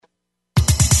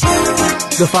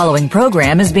The following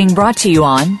program is being brought to you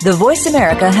on the Voice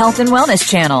America Health and Wellness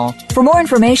Channel. For more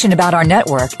information about our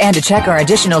network and to check our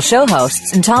additional show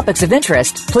hosts and topics of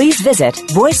interest, please visit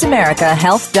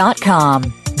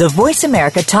voiceamericahealth.com. The Voice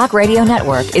America Talk Radio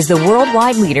Network is the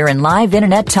worldwide leader in live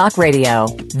Internet talk radio.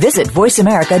 Visit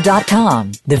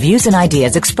voiceamerica.com. The views and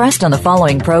ideas expressed on the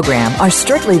following program are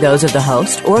strictly those of the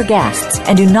host or guests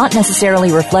and do not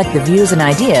necessarily reflect the views and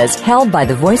ideas held by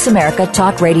the Voice America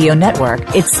Talk Radio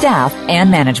Network, its staff, and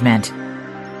management.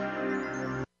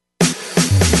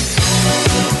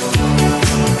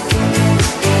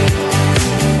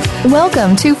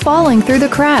 Welcome to Falling Through the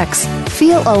Cracks.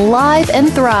 Feel alive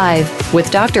and thrive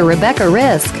with Dr. Rebecca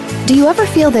Risk. Do you ever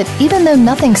feel that even though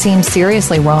nothing seems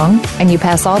seriously wrong and you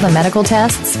pass all the medical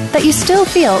tests, that you still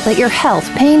feel that your health,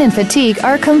 pain, and fatigue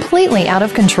are completely out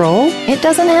of control? It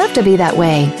doesn't have to be that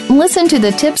way. Listen to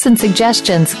the tips and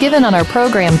suggestions given on our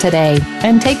program today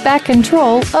and take back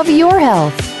control of your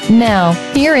health. Now,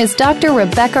 here is Dr.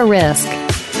 Rebecca Risk.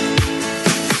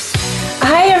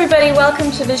 Hi everybody,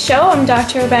 welcome to the show. I'm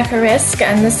Dr. Rebecca Risk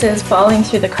and this is Falling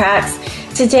Through the Cracks.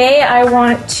 Today I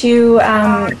want to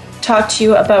talk to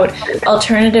you about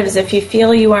alternatives if you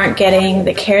feel you aren't getting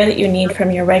the care that you need from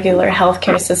your regular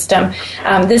healthcare system.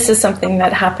 This is something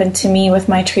that happened to me with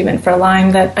my treatment for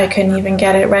Lyme, that I couldn't even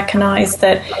get it recognized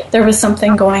that there was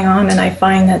something going on, and I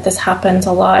find that this happens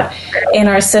a lot in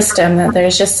our system, that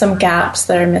there's just some gaps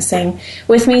that are missing.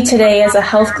 With me today is a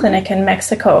health clinic in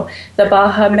Mexico. The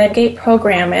Baja Medgate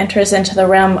program enters into the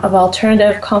realm of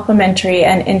alternative, complementary,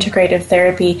 and integrative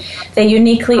therapy. They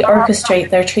uniquely orchestrate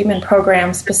their treatment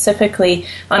program specifically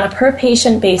on a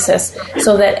per-patient basis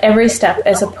so that every step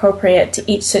is appropriate to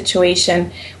each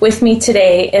situation. With me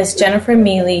today is Jennifer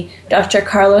Mealy, Dr.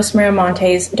 Carlos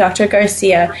Miramontes, Dr.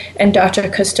 Garcia, and Dr.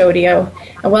 Custodio.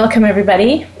 Welcome,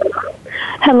 everybody.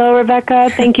 Hello, Rebecca.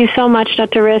 Thank you so much,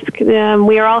 Dr. Risk.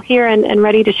 We are all here and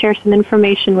ready to share some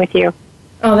information with you.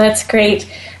 Oh, that's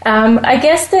great. I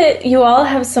guess that you all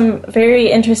have some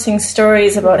very interesting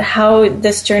stories about how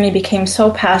this journey became so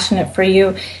passionate for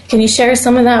you. Can you share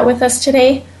some of that with us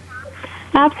today?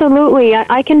 Absolutely.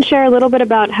 I can share a little bit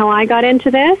about how I got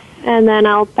into this, and then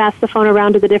I'll pass the phone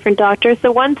around to the different doctors.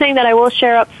 So one thing that I will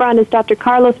share up front is Dr.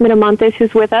 Carlos Miramontes,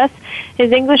 who's with us.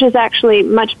 His English is actually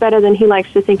much better than he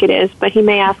likes to think it is, but he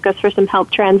may ask us for some help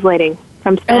translating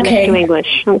from Spanish to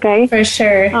English. Okay? For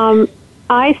sure.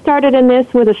 I started in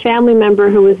this with a family member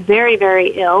who was very,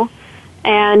 very ill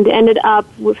and ended up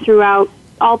throughout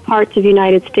all parts of the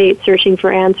United States searching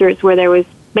for answers where there was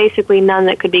basically none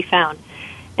that could be found.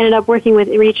 Ended up working with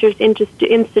research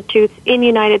institutes in the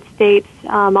United States,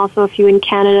 also a few in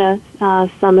Canada,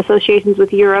 some associations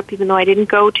with Europe, even though I didn't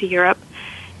go to Europe,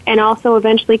 and also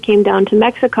eventually came down to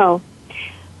Mexico.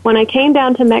 When I came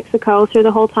down to Mexico, through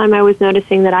the whole time I was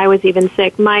noticing that I was even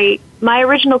sick. My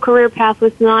original career path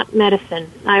was not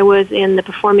medicine. I was in the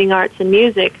performing arts and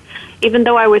music. Even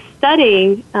though I was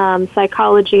studying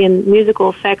psychology and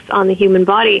musical effects on the human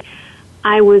body,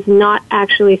 I was not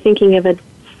actually thinking of a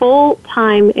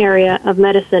full-time area of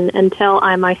medicine until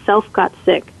I myself got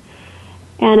sick.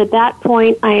 And at that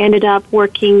point, I ended up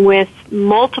working with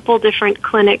multiple different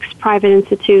clinics, private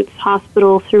institutes,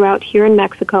 hospitals throughout here in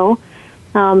Mexico,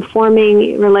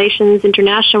 forming relations,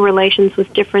 international relations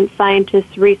with different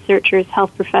scientists, researchers,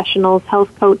 health professionals,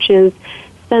 health coaches,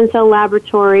 stem cell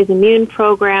laboratories, immune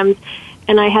programs,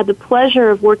 and I had the pleasure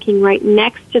of working right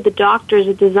next to the doctors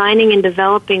of designing and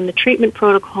developing the treatment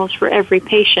protocols for every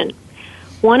patient.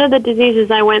 One of the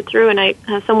diseases I went through, and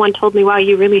someone told me, wow,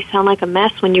 you really sound like a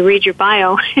mess when you read your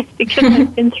bio, because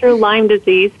I've been through Lyme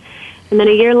disease, and then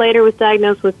a year later was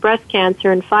diagnosed with breast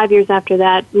cancer, and 5 years after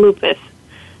that, lupus.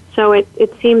 So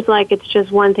it seems like it's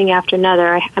just one thing after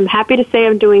another. I'm happy to say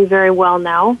I'm doing very well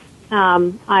now.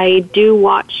 I do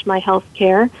watch my health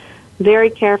care, very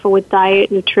careful with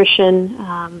diet, nutrition,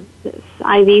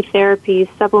 IV therapies,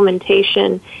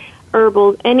 supplementation,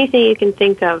 herbals, anything you can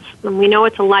think of. And we know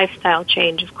it's a lifestyle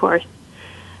change, of course.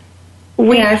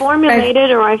 I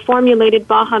formulated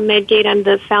Baja Medgate. I'm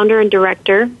the founder and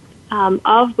director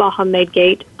of Baja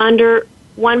Medgate under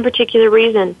one particular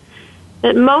reason.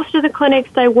 That most of the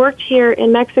clinics I worked here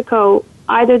in Mexico,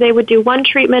 either they would do one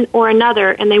treatment or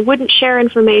another, and they wouldn't share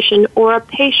information, or a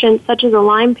patient, such as a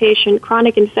Lyme patient,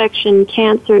 chronic infection,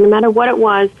 cancer, no matter what it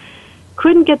was,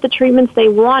 couldn't get the treatments they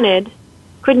wanted,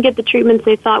 couldn't get the treatments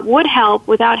they thought would help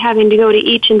without having to go to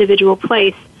each individual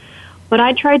place. What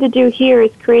I tried to do here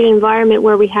is create an environment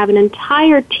where we have an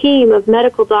entire team of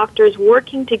medical doctors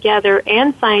working together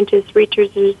and scientists,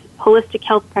 researchers, holistic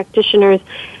health practitioners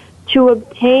to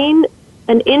obtain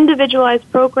an individualized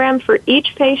program for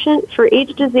each patient, for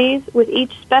each disease, with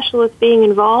each specialist being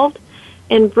involved,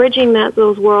 and bridging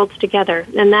those worlds together.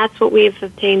 And that's what we've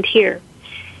obtained here.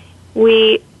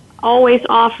 We always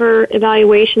offer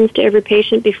evaluations to every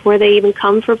patient before they even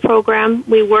come for a program.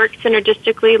 We work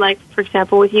synergistically, like, for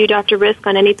example, with you, Dr. Risk,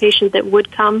 on any patient that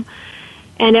would come.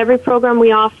 And every program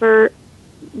we offer,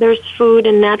 there's food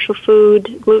and natural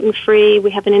food, gluten-free.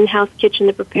 We have an in-house kitchen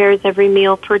that prepares every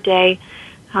meal per day.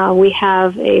 We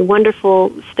have a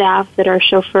wonderful staff that are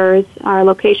chauffeurs. Our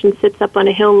location sits up on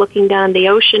a hill looking down the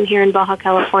ocean here in Baja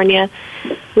California.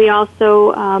 We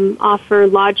also offer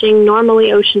lodging, normally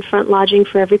oceanfront lodging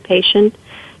for every patient.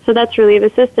 So that's really of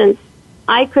assistance.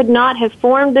 I could not have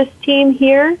formed this team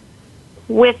here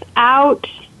without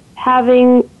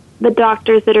having the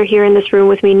doctors that are here in this room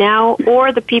with me now,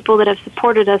 or the people that have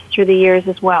supported us through the years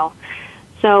as well.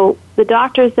 So the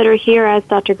doctors that are here, as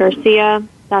Dr. Garcia,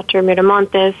 Dr.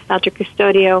 Miramontes, Dr.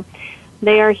 Custodio,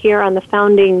 they are here on the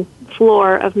founding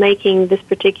floor of making this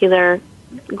particular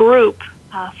group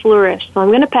flourish. So I'm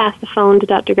going to pass the phone to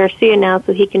Dr. Garcia now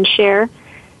so he can share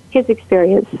his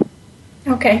experience.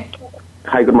 Okay.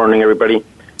 Hi, good morning, everybody.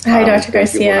 Hi, Dr.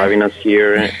 Garcia. Thank you for having us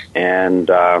here,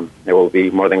 and I will be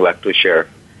more than glad to share.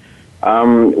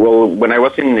 Well, when I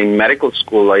was in medical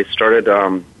school, I started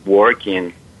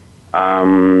working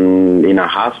in a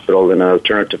hospital, in an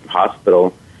alternative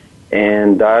hospital,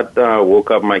 and that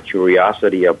woke up my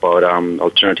curiosity about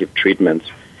alternative treatments.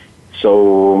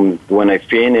 So when I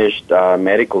finished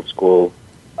medical school,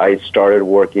 I started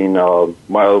working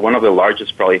one of the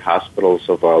largest probably hospitals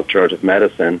of alternative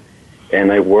medicine,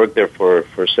 and I worked there for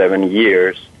 7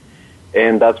 years.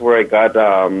 And that's where I got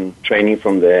training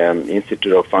from the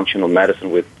Institute of Functional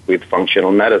Medicine with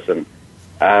functional medicine.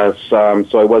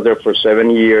 So I was there for 7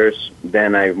 years.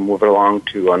 Then I moved along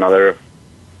to another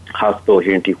hospital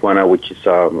here in Tijuana, which is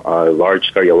a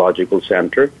large cardiological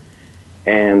center,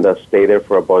 and I stayed there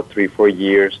for about 3-4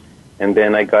 years. And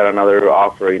then I got another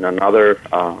offer in another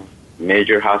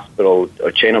major hospital,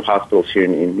 a chain of hospitals here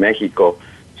in Mexico,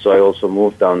 so I also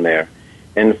moved down there.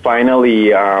 And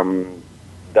finally,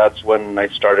 that's when I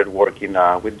started working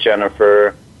with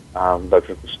Jennifer,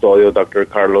 Dr. Custodio, Dr.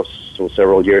 Carlos,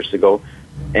 several years ago.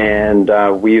 And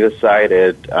we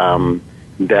decided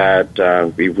that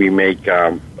if we make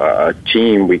a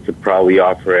team, we could probably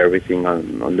offer everything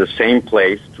on the same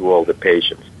place to all the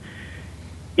patients.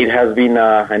 It has been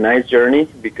a nice journey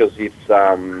because it's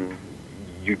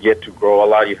you get to grow a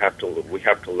lot. We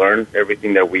have to learn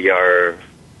everything that we are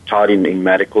taught in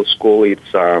medical school. It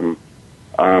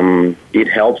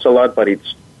helps a lot, but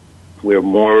we're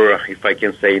more, if I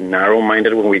can say,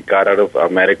 narrow-minded when we got out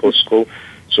of medical school.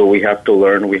 So we have to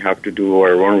learn, we have to do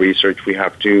our own research, we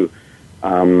have to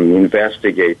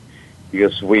investigate,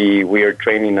 because we are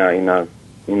trained in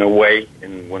a way,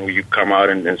 and when you come out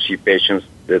and see patients,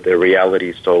 that the reality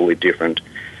is totally different.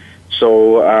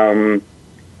 So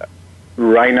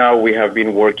right now we have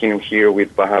been working here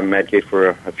with Baja Medgate for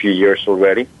a few years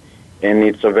already, and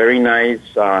it's a very nice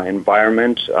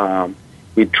environment.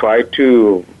 We try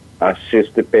to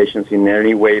assist the patients in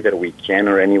any way that we can,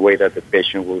 or any way that the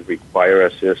patient will require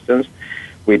assistance.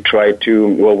 We try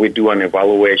to, we do an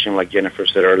evaluation, like Jennifer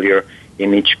said earlier,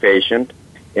 in each patient,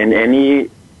 and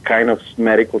any kind of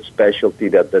medical specialty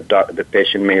that the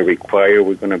patient may require,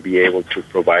 we're going to be able to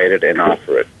provide it and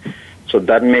offer it. So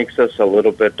that makes us a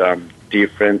little bit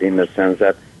different in the sense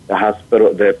that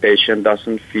the patient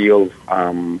doesn't feel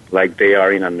like they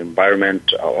are in an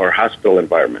environment or hospital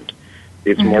environment.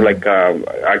 It's more like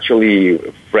actually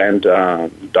friend,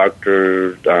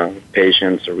 doctor,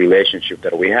 patient's relationship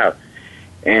that we have.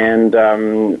 And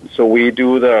so we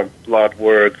do the blood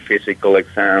work, physical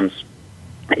exams,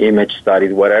 image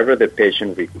studies, whatever the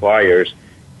patient requires,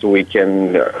 so we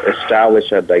can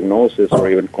establish a diagnosis or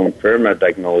even confirm a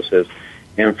diagnosis.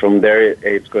 And from there,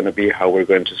 it's going to be how we're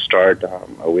going to start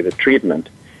with the treatment.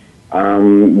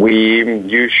 We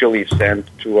usually send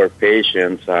to our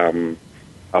patients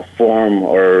a form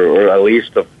or a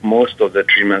list of most of the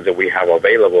treatments that we have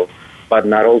available, but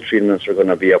not all treatments are going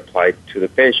to be applied to the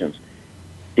patients.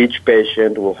 Each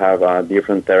patient will have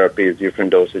different therapies,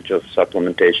 different dosage of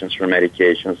supplementations for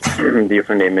medications,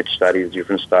 different image studies,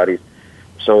 different studies,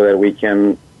 so that we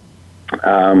can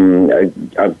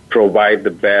provide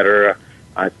the better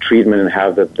treatment and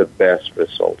have the best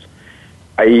results.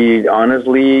 I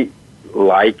honestly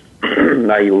I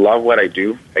love what I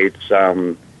do. It's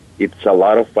a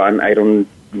lot of fun. I don't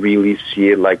really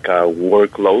see it like a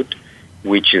workload,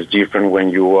 which is different when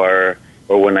you are,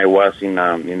 or when I was in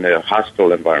the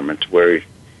hospital environment, where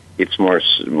it's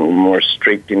more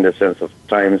strict in the sense of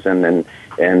times, and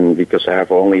because I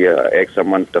have only X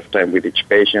amount of time with each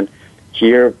patient.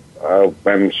 Here,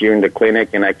 I'm here in the clinic,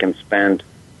 and I can spend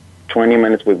 20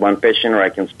 minutes with one patient, or I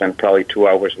can spend probably 2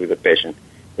 hours with a patient.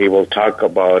 We will talk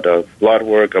about blood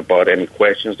work, about any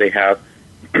questions they have,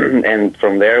 and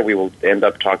from there we will end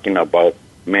up talking about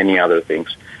many other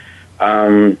things.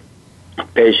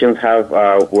 Patients have,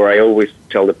 where I always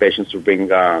tell the patients to bring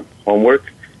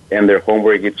homework, and their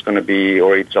homework it's going to be,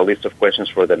 or it's a list of questions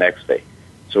for the next day.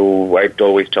 So I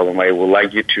always tell them, I would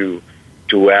like you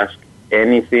to ask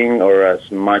anything or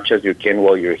as much as you can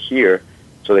while you're here,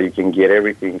 so that you can get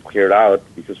everything cleared out,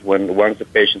 because once the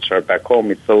patients are back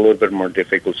home, it's a little bit more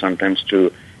difficult sometimes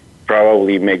to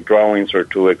probably make drawings or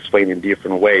to explain in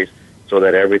different ways so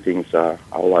that everything's a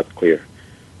lot clearer.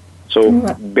 So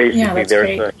basically,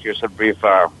 here's a brief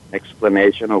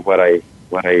explanation of what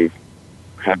I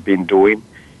have been doing,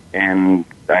 and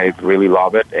I really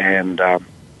love it, and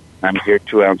I'm here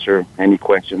to answer any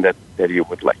question that you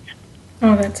would like.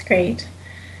 Oh, that's great.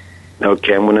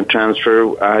 Okay, I'm going to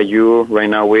transfer you right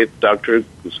now with Dr.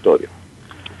 Custodio.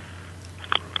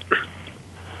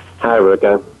 Hi,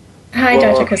 Rebecca. Hi,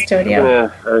 Dr. Custodio.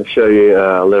 I'm going to show you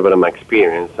a little bit of my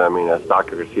experience. I mean, as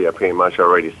Dr. Garcia pretty much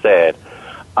already said,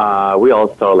 we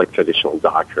all start like traditional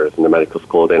doctors in the medical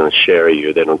school. They don't share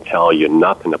you. They don't tell you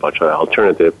nothing about your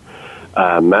alternative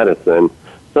medicine.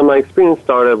 So my experience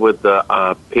started with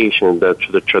a patient that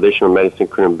the traditional medicine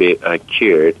couldn't be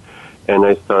cured. And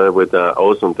I started with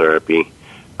ozone therapy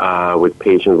with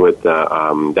patients with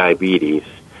diabetes.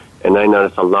 And I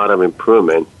noticed a lot of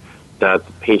improvement that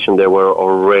the patients that were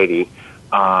already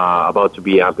about to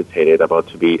be amputated, about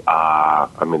to be,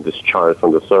 discharged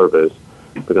from the service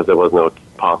because there was no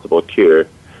possible cure.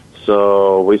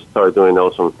 So we started doing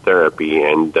ozone therapy,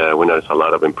 and we noticed a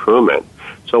lot of improvement.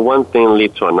 So one thing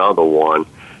led to another one.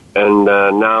 And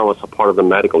now as a part of the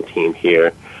medical team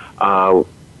here,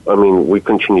 we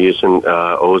continue using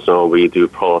ozone. We do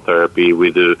prolotherapy.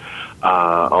 We do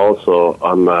also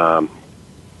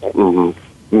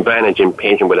managing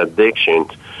patients with addictions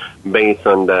based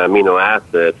on the amino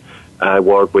acid. I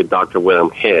work with Dr. William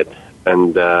Hitt,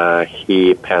 and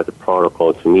he passed the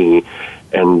protocol to me.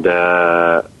 And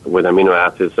with amino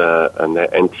acids and the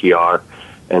NTR,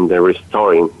 and the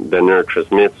restoring the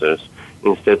neurotransmitters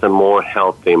instead of a more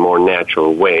healthy, more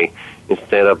natural way,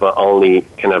 instead of only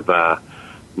kind of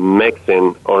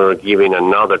mixing or giving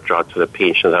another drug to the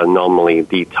patient that normally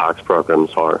detox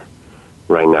programs are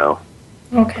right now.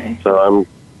 Okay. So I'm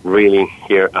really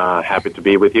here, happy to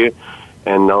be with you,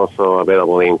 and also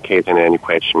available in case any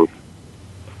question.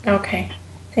 Okay.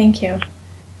 Thank you.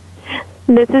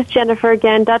 This is Jennifer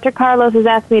again. Dr. Carlos has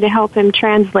asked me to help him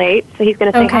translate, so he's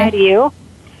going to say hi to you.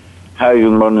 Hi,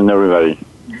 good morning, everybody.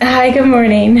 Hi, good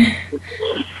morning.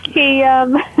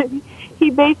 He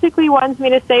basically wants me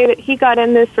to say that he got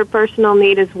in this for personal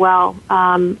need as well.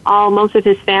 Most of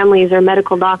his families are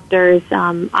medical doctors,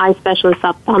 eye specialists,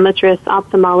 optometrists,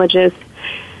 ophthalmologists,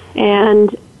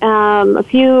 and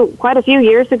quite a few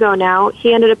years ago now,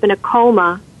 he ended up in a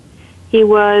coma. He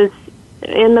was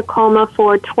in the coma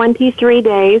for 23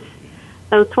 days.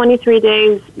 Those 23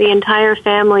 days, the entire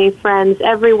family, friends,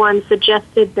 everyone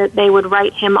suggested that they would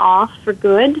write him off for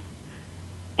good.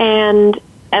 And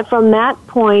from that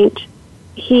point,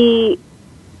 he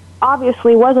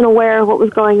obviously wasn't aware of what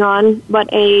was going on, but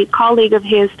a colleague of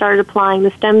his started applying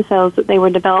the stem cells that they were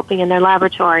developing in their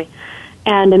laboratory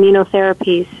and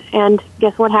immunotherapies. And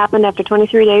guess what happened after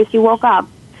 23 days? He woke up.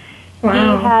 Wow.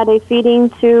 He had a feeding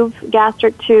tube,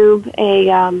 gastric tube, a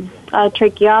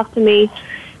tracheostomy.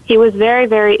 He was very,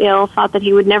 very ill, thought that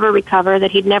he would never recover,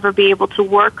 that he'd never be able to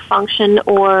work, function,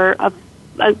 or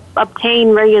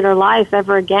obtain regular life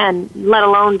ever again, let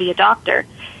alone be a doctor.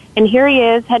 And here he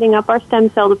is, heading up our stem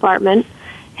cell department,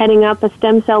 heading up a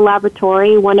stem cell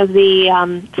laboratory, one of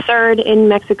the third in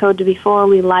Mexico to be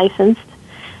fully licensed.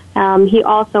 He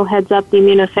also heads up the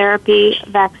immunotherapy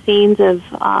vaccines of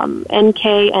NK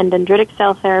and dendritic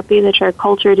cell therapy that are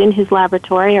cultured in his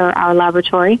laboratory, or our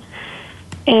laboratory.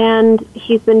 And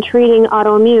he's been treating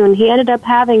autoimmune. He ended up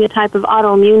having a type of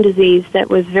autoimmune disease that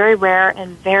was very rare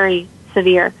and very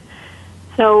severe.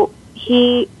 So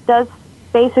he does,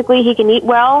 basically, he can eat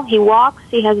well, he walks,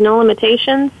 he has no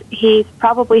limitations, he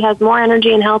probably has more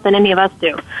energy and health than any of us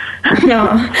do.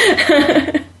 No.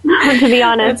 To be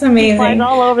honest. That's amazing. He flies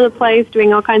all over the place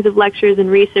doing all kinds of lectures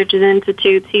and research and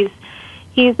institutes.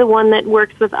 He's the one that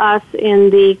works with us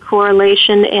in the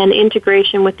correlation and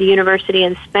integration with the university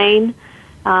in Spain,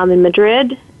 in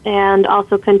Madrid, and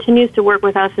also continues to work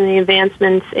with us in the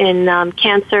advancements in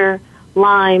cancer,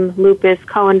 Lyme, lupus,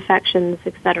 co-infections,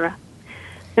 etc.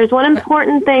 There's one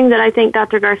important thing that I think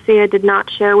Dr. Garcia did not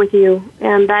share with you,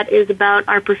 and that is about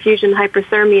our perfusion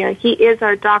hyperthermia. He is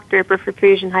our doctor for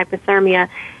perfusion hyperthermia,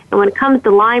 and when it comes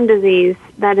to Lyme disease,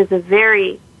 that is a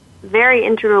very very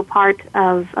integral part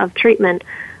of treatment.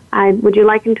 Would you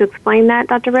like him to explain that,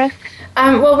 Dr. Risk?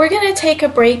 Well, we're going to take a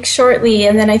break shortly,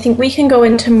 and then I think we can go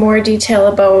into more detail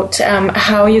about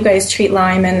how you guys treat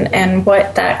Lyme and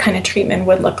what that kind of treatment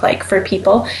would look like for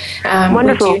people.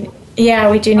 Wonderful.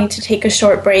 We do need to take a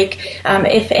short break.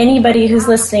 If anybody who's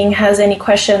listening has any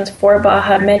questions for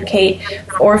Baha Medcate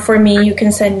or for me, you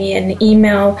can send me an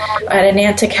email at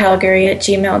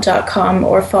anantacalgary@gmail.com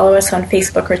or follow us on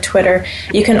Facebook or Twitter.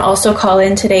 You can also call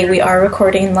in today. We are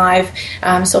recording live,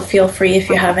 so feel free if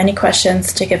you have any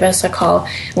questions to give us a call.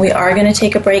 We are going to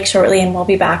take a break shortly, and we'll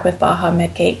be back with Baha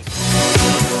Medcate.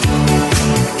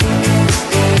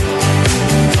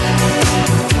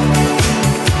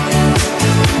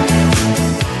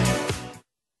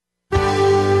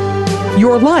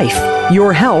 Your life,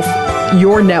 your health,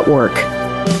 your network.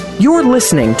 You're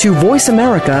listening to Voice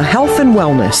America Health and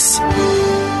Wellness.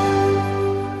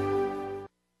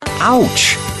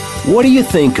 Ouch! What do you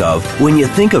think of when you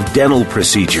think of dental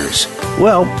procedures?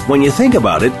 Well, when you think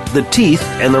about it, the teeth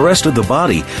and the rest of the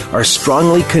body are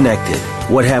strongly connected.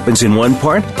 What happens in one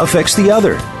part affects the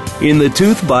other. In the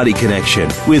Tooth Body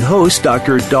Connection with host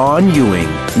Dr. Dawn Ewing,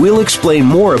 we'll explain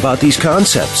more about these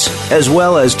concepts, as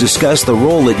well as discuss the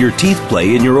role that your teeth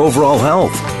play in your overall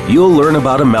health. You'll learn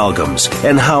about amalgams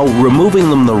and how removing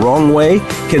them the wrong way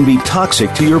can be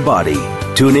toxic to your body.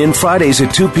 Tune in Fridays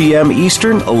at 2 p.m.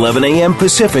 Eastern, 11 a.m.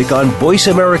 Pacific on Voice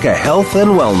America Health and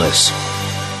Wellness.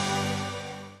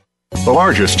 The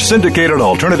largest syndicated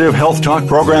alternative health talk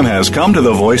program has come to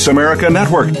the Voice America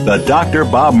Network. The Dr.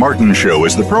 Bob Martin Show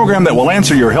is the program that will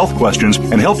answer your health questions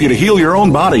and help you to heal your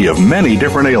own body of many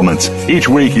different ailments. Each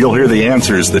week, you'll hear the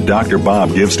answers that Dr.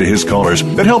 Bob gives to his callers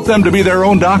that help them to be their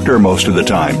own doctor most of the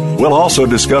time. We'll also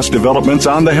discuss developments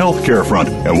on the healthcare front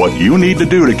and what you need to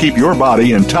do to keep your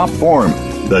body in top form.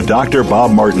 The Dr. Bob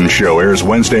Martin Show airs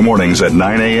Wednesday mornings at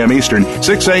 9 a.m. Eastern,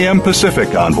 6 a.m.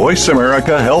 Pacific on Voice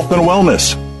America Health and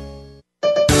Wellness.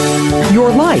 Your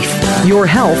life, your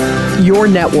health, your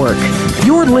network.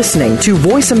 You're listening to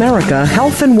Voice America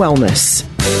Health and Wellness.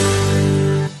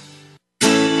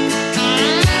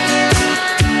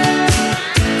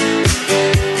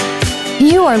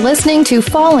 You are listening to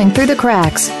Falling Through the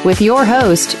Cracks with your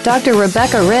host, Dr.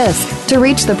 Rebecca Risk. To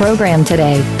reach the program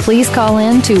today, please call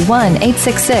in to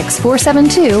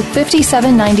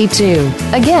 1-866-472-5792.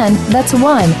 Again, that's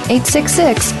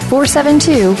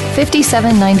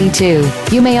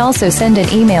 1-866-472-5792. You may also send an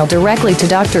email directly to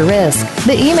Dr. Risk.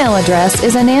 The email address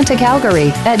is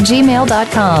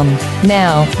anantacalgary@gmail.com.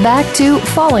 Now, back to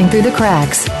Falling Through the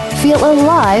Cracks. Feel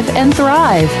alive and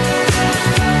thrive.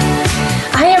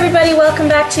 Hi everybody, welcome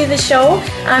back to the show.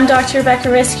 I'm Dr. Rebecca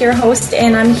Risk, your host,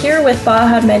 and I'm here with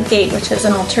Baha Medcate, which is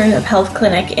an alternative health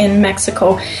clinic in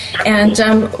Mexico. And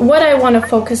what I want to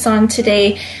focus on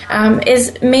today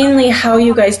is mainly how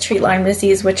you guys treat Lyme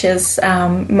disease, which is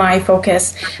my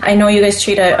focus. I know you guys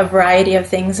treat a variety of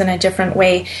things in a different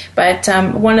way, but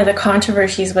one of the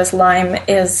controversies with Lyme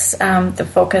is the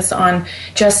focus on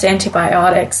just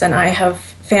antibiotics, and I have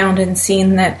found and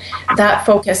seen that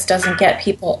focus doesn't get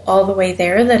people all the way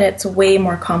there, that it's way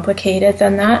more complicated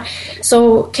than that.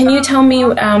 So can you tell me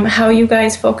how you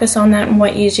guys focus on that and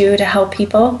what you do to help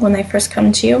people when they first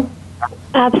come to you?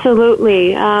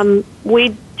 Absolutely.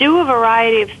 We do a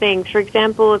variety of things. For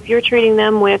example, if you're treating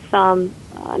them with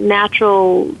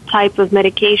natural type of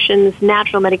medications,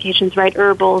 right,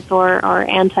 herbals or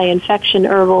anti-infection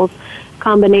herbals,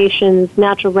 combinations,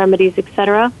 natural remedies,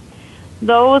 etc.,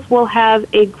 those will have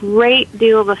a great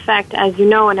deal of effect, as you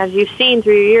know, and as you've seen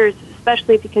through your years,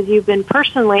 especially because you've been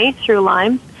personally through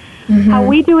Lyme. Mm-hmm. How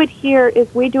we do it here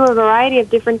is we do a variety of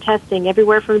different testing,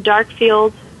 everywhere from dark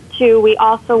fields to we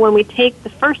also, when we take the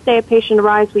first day a patient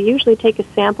arrives, we usually take a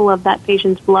sample of that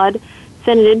patient's blood,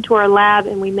 send it into our lab,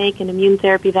 and we make an immune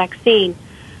therapy vaccine.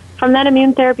 From that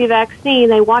immune therapy vaccine,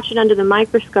 they watch it under the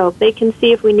microscope. They can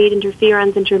see if we need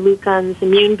interferons, interleukins,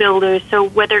 immune builders. So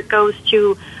whether it goes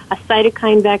to a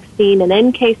cytokine vaccine, an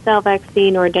NK cell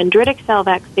vaccine, or a dendritic cell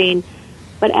vaccine.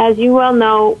 But as you well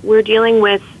know, we're dealing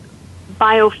with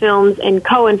biofilms and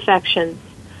co-infections.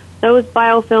 Those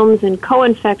biofilms and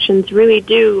co-infections really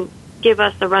do give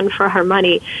us a run for our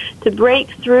money. To break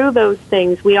through those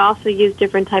things, we also use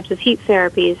different types of heat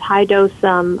therapies, high-dose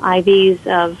IVs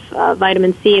of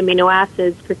vitamin C, amino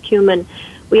acids, curcumin.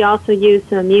 We also use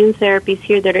some immune therapies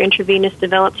here that are intravenous,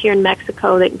 developed here in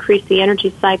Mexico, that increase the energy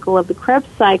cycle of the Krebs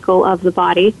cycle of the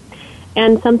body,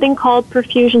 and something called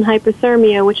perfusion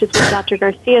hypothermia, which is what Dr.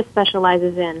 Garcia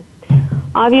specializes in.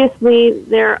 Obviously,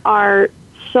 there are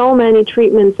so many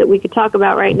treatments that we could talk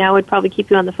about right now. Would probably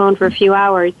keep you on the phone for a few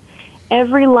hours.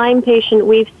 Every Lyme patient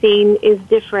we've seen is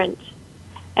different.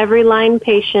 every line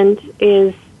patient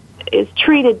is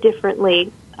treated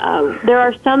differently. There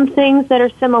are some things that are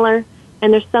similar,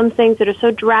 and there's some things that are so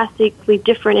drastically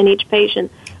different in each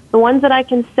patient. The ones that I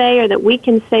can say or that we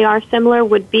can say are similar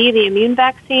would be the immune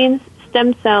vaccines,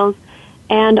 stem cells,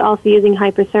 and also using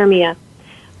hyperthermia.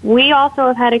 We also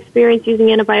have had experience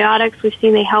using antibiotics. We've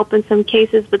seen they help in some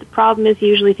cases, but the problem is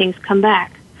usually things come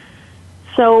back.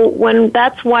 So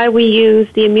that's why we use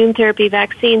the immune therapy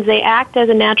vaccines. They act as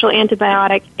a natural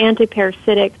antibiotic,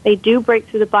 antiparasitic. They do break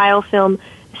through the biofilm,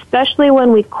 especially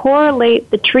when we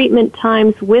correlate the treatment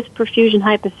times with perfusion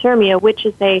hypothermia, which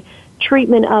is a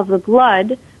treatment of the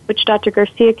blood, which Dr.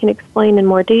 Garcia can explain in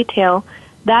more detail.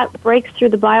 That breaks through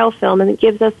the biofilm, and it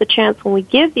gives us the chance when we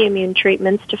give the immune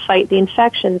treatments to fight the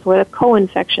infections or the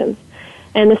co-infections.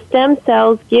 And the stem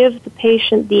cells give the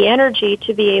patient the energy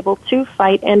to be able to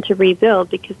fight and to rebuild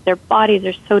because their bodies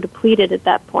are so depleted at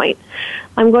that point.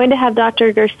 I'm going to have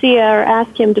Dr. Garcia or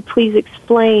ask him to please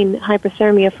explain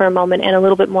hyperthermia for a moment and a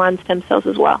little bit more on stem cells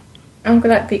as well. Oh,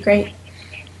 that'd be great.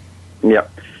 Yeah.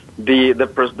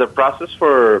 The process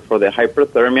for the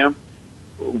hyperthermia,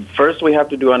 first we have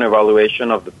to do an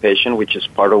evaluation of the patient, which is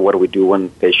part of what we do when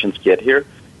patients get here.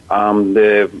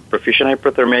 The perfusion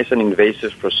hyperthermia is an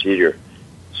invasive procedure.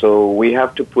 So we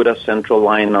have to put a central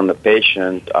line on the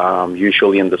patient,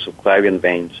 usually in the subclavian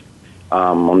veins,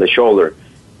 on the shoulder.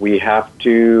 We have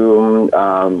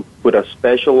to put a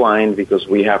special line because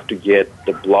we have to get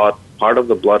the blood, part of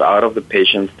the blood out of the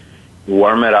patient,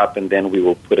 warm it up, and then we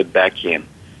will put it back in.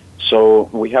 So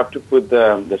we have to put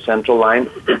the central line.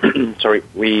 Sorry,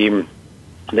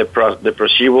 the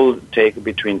procedure will take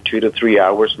between 2 to 3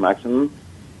 hours maximum,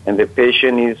 and the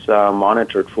patient is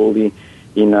monitored fully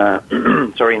in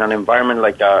an environment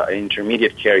like an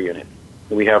intermediate care unit.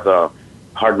 We have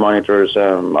heart monitors,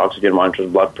 oxygen monitors,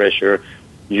 blood pressure.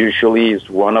 Usually, it's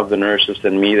one of the nurses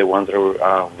and me, the ones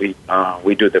that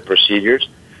we do the procedures.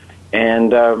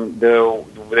 And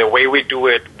the way we do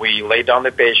it, we lay down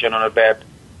the patient on a bed.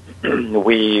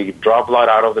 We draw blood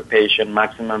out of the patient,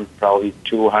 maximum probably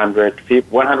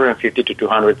 150 to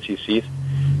 200 cc's.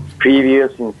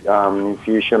 Previous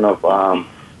infusion of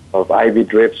IV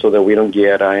drip so that we don't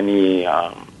get any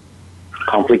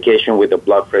complication with the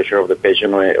blood pressure of the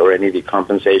patient or any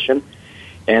decompensation.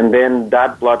 And then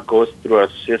that blood goes through a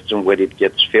system where it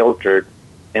gets filtered,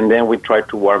 and then we try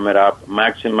to warm it up,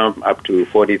 maximum up to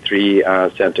 43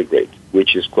 centigrade,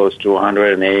 which is close to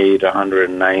 108,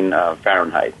 109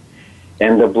 Fahrenheit.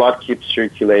 And the blood keeps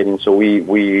circulating, so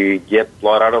we get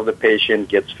blood out of the patient,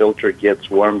 gets filtered, gets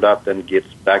warmed up, and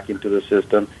gets back into the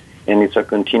system. And it's a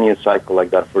continuous cycle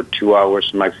like that for 2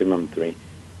 hours, maximum 3.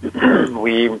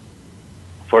 We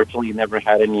fortunately never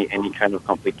had any kind of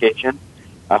complication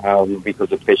because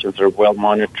the patients are well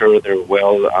monitored, they're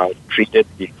well treated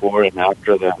before and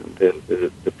after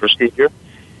the procedure.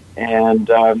 And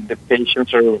the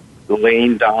patients are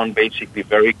laying down basically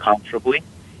very comfortably.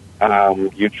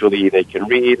 Usually they can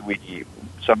read.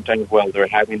 Sometimes while they're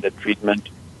having the treatment,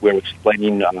 we're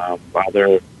explaining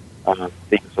other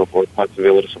things or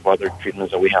possibilities of other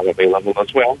treatments that we have available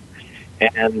as well.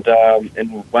 And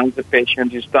once the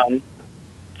patient is done,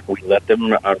 we let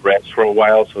them rest for a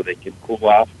while so they can cool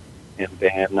off, and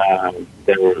then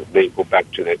they go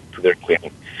back to their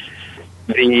clinic.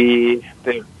 The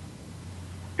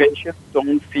patients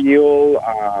don't feel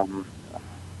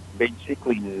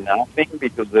basically nothing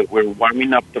because we're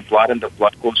warming up the blood, and the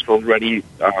blood goes already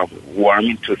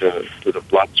warming to the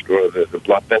bloodstream, the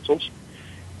blood vessels.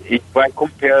 If I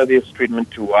compare this treatment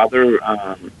to other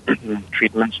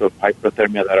treatments of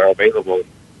hyperthermia that are available,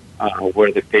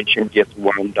 where the patient gets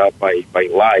warmed up by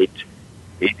light,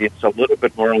 it's a little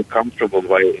bit more uncomfortable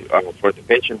for the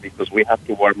patient because we have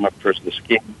to warm up first the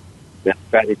skin, then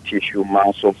fatty tissue,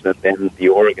 muscles, and then the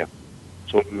organ.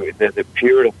 So the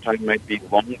period of time might be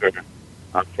longer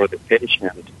for the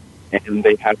patient, and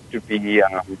they have to be,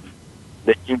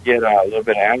 they can get a little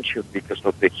bit anxious because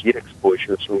of the heat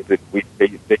exposure, so that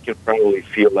they can probably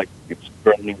feel like it's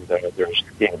burning their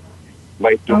skin.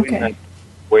 By doing that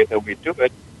way that we do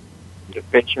it, the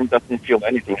patient doesn't feel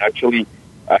anything. Actually,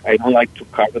 I don't like to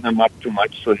cover them up too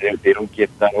much so they don't get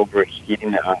that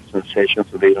overheating sensation,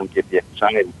 so they don't get the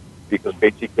anxiety, because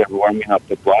basically I'm warming up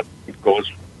the blood. It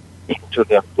goes into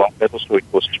the blood vessels, so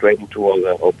it goes straight into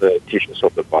all the tissues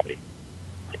of the body.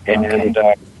 And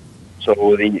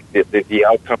so the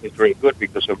outcome is very good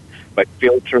because by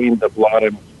filtering the blood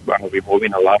and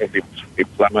removing a lot of the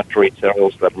inflammatory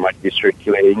cells that might be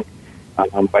circulating,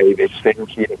 by the same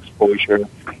heat exposure,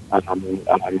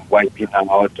 wiping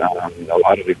out a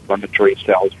lot of inflammatory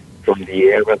cells from the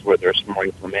areas where there's more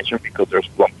inflammation because there's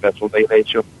blood vessel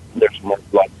dilation, there's more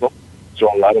blood flow.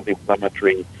 So a lot of the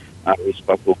inflammatory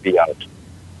response will be out.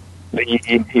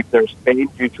 If there's pain,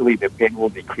 usually the pain will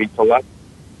decrease a lot.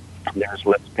 There's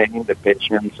less pain. The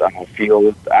patients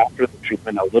feel after the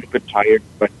treatment a little bit tired,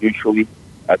 but usually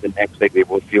the next day they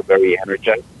will feel very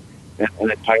energized. And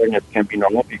the tiredness can be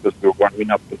normal because we're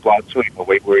warming up the blood, so in a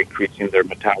way we're increasing their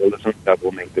metabolism. That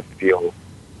will make them feel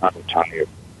tired.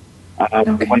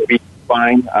 When we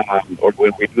find, or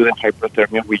when we do the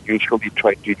hyperthermia, we usually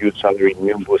try to use other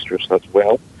immune boosters as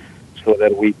well, so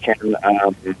that we can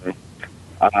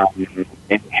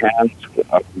enhance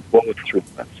both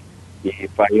treatments.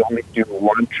 If I only do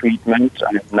one treatment,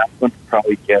 I'm not going to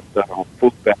probably get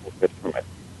full benefit from it.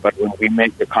 But when we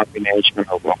make the combination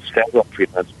of several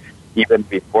treatments, even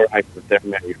before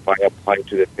hypothermia, if I apply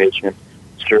to the patient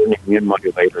certain immune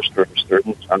modulators,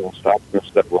 certain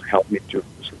substances that will help me to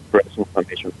suppress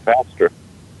inflammation faster,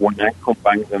 when I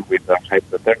combine them with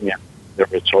hypothermia, the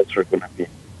results are going to be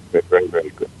very, very, very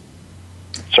good.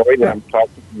 Sorry that I'm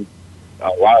talking a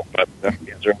lot, but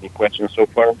is there any questions so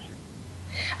far?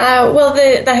 Well,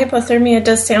 the hypothermia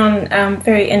does sound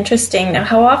very interesting. Now,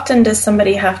 how often does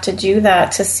somebody have to do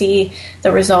that to see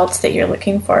the results that you're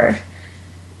looking for?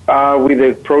 With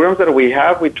the programs that we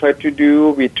have, we try to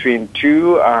do between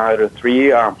 2 to 3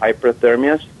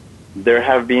 hyperthermias. There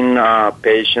have been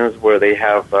patients where they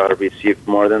have received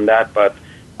more than that, but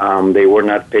they were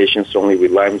not patients only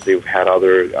with Lyme's. They've had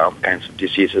other kinds of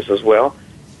diseases as well.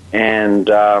 And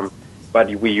but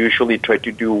we usually try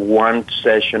to do 1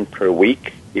 session per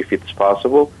week if it's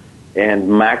possible. And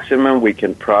maximum, we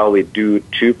can probably do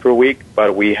 2 per week,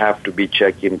 but we have to be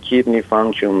checking kidney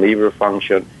function, liver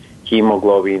function,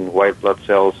 hemoglobin, white blood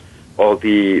cells, all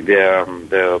the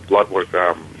blood work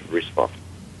response.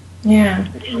 Yeah.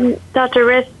 Dr.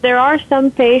 Riss, there are some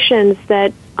patients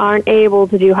that aren't able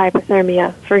to do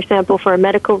hypothermia, for example, for a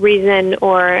medical reason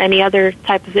or any other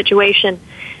type of situation.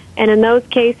 And in those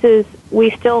cases,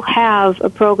 we still have a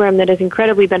program that is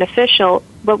incredibly beneficial.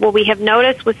 But what we have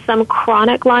noticed with some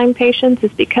chronic Lyme patients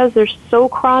is because they're so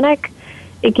chronic,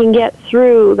 it can get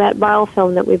through that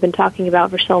biofilm that we've been talking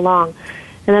about for so long.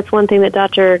 And that's one thing that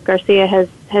Dr. Garcia has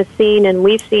seen and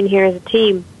we've seen here as a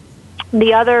team.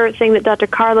 The other thing that Dr.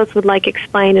 Carlos would like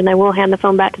explained, and I will hand the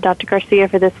phone back to Dr. Garcia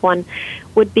for this one,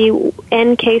 would be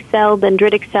NK cell,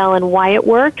 dendritic cell, and why it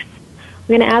works. I'm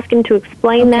going to ask him to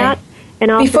explain that. And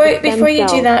also before you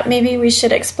do that, maybe we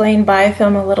should explain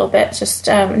biofilm a little bit. Just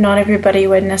not everybody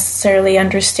would necessarily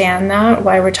understand that,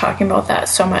 why we're talking about that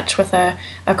so much with a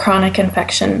chronic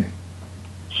infection.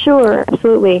 Sure,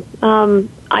 absolutely.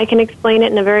 I can explain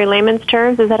it in a very layman's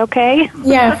terms. Is that okay?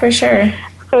 Yeah, for sure.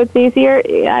 So it's easier.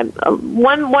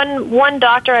 One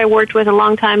doctor I worked with a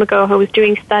long time ago who was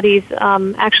doing studies,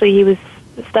 actually he was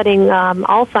studying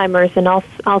Alzheimer's and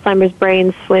Alzheimer's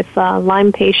brains with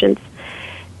Lyme patients.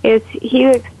 He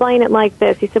would explain it like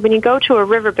this. He said, when you go to a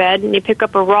riverbed and you pick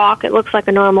up a rock, it looks like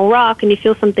a normal rock, and you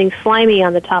feel something slimy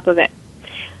on the top of it.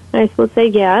 And I would say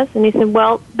yes. And he said,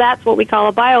 well, that's what we call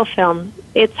a biofilm.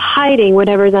 It's hiding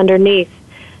whatever's underneath.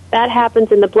 That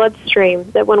happens in the bloodstream,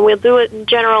 that when we'll do it in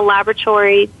general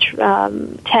laboratory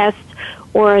test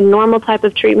or a normal type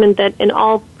of treatment that in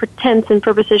all intents and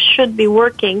purposes should be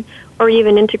working, or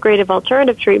even integrative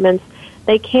alternative treatments,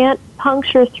 they can't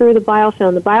puncture through the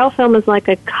biofilm. The biofilm is like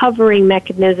a covering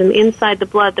mechanism inside the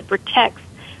blood that protects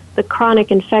the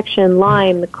chronic infection,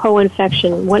 Lyme, the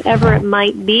co-infection, whatever it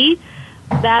might be,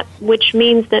 that which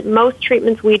means that most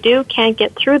treatments we do can't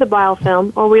get through the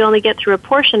biofilm, or we only get through a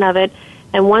portion of it,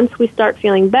 and once we start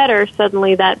feeling better,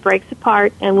 suddenly that breaks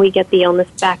apart and we get the illness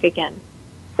back again.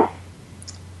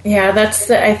 Yeah,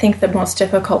 that's, I think, the most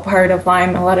difficult part of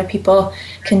Lyme. A lot of people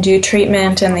can do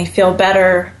treatment and they feel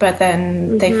better, but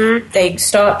then they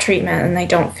stop treatment and they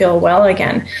don't feel well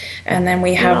again. And then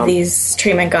we have these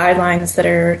treatment guidelines that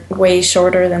are way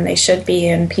shorter than they should be,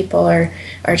 and people are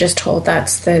just told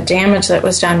that's the damage that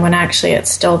was done when actually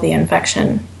it's still the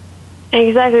infection.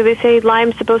 Exactly. They say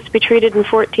Lyme's supposed to be treated in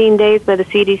 14 days by the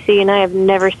CDC, and I have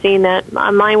never seen that.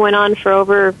 Mine went on for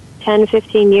over 10,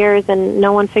 15 years, and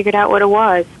no one figured out what it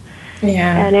was.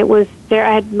 Yeah. And it was there.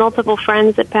 I had multiple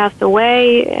friends that passed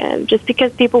away just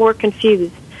because people were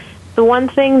confused. The one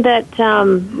thing that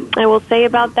I will say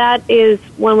about that is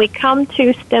when we come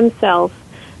to stem cells,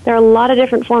 there are a lot of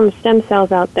different forms of stem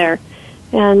cells out there.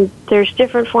 And there's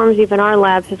different forms even our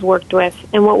lab has worked with.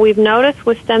 And what we've noticed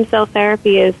with stem cell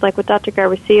therapy is, like what Dr.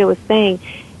 Garcia was saying,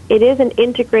 it is an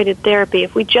integrated therapy.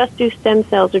 If we just do stem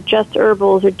cells or just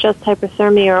herbals or just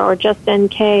hypothermia or just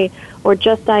NK or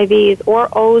just IVs or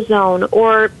ozone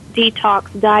or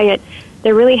detox diet,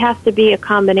 there really has to be a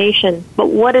combination. But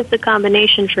what is the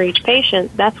combination for each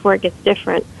patient? That's where it gets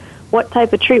different. what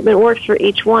type of treatment works for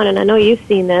each one. And I know you've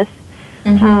seen this.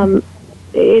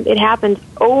 It happens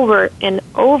over and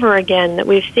over again that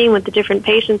we've seen with the different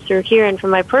patients through here, and from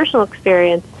my personal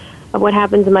experience of what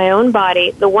happens in my own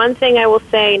body. The one thing I will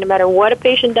say, no matter what a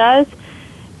patient does,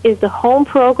 is the home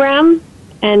program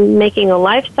and making a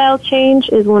lifestyle change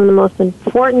is one of the most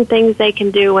important things they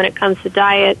can do when it comes to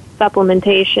diet,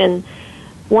 supplementation.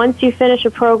 Once you finish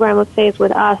a program, let's say it's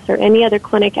with us or any other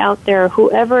clinic out there,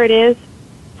 whoever it is,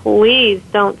 please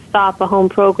don't stop a home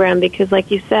program because,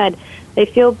 like you said, they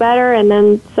feel better and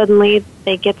then suddenly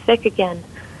they get sick again.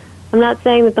 I'm not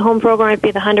saying that the home program might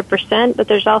be the 100%, but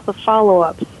there's also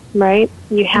follow-ups, right?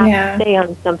 You have to stay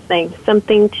on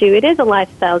something to, it is a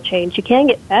lifestyle change. You can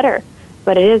get better,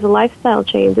 but it is a lifestyle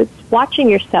change. It's watching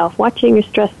yourself, watching your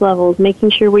stress levels,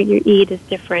 making sure what you eat is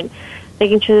different,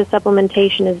 making sure the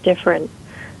supplementation is different.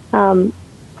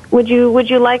 Would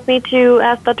you like me to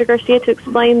ask Dr. Garcia to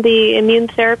explain the immune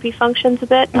therapy functions a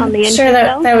bit on the NK Sure,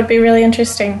 cells? that would be really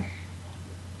interesting.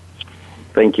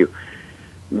 Thank you.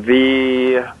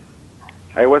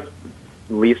 I was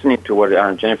listening to what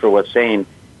Jennifer was saying,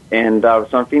 and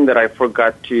something that I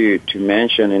forgot to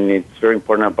mention, and it's very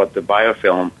important about the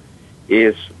biofilm,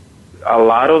 is a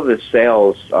lot of the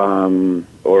cells,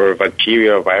 or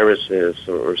bacteria, viruses,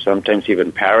 or sometimes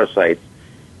even parasites,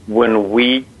 when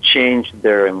we change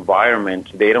their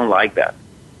environment, they don't like that.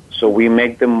 So we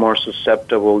make them more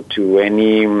susceptible to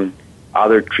any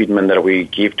other treatment that we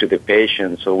give to the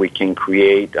patient, so we can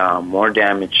create more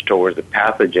damage towards the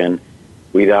pathogen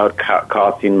without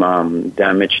causing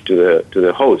damage to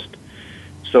the host.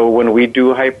 So when we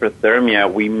do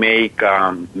hyperthermia, we make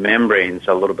membranes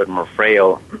a little bit more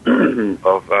frail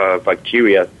of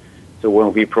bacteria. So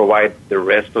when we provide the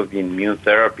rest of the immune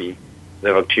therapy,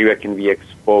 the bacteria can be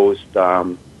exposed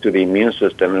to the immune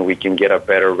system, and we can get a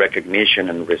better recognition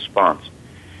and response.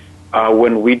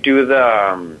 When we do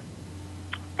the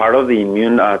part of the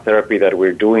immune therapy that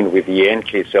we're doing with the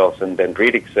NK cells and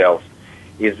dendritic cells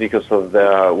is because of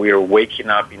we are waking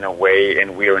up in a way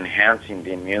and we are enhancing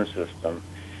the immune system.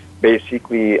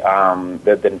 Basically,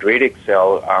 the dendritic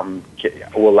cell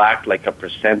will act like a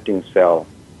presenting cell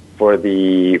for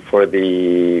the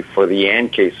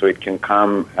NK, so it can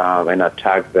come and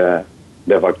attack the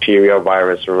bacteria,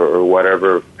 virus, or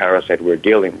whatever parasite we're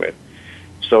dealing with.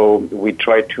 So we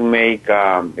try to make,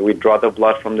 we draw the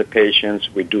blood from the patients,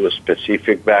 we do a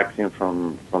specific vaccine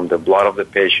from the blood of the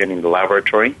patient in the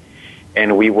laboratory,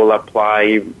 and we will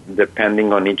apply,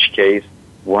 depending on each case,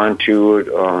 1,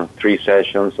 2, 3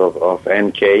 sessions of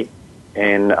NK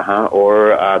and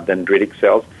or dendritic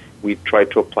cells. We try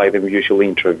to apply them usually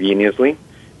intravenously.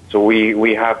 So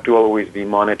we have to always be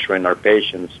monitoring our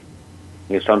patients.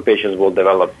 Some patients will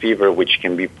develop fever, which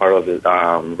can be part of the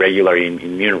regular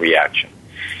immune reaction.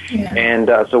 Yeah. And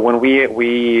so when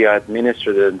we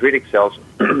administer the dendritic cells,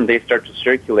 they start to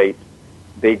circulate.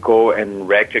 They go and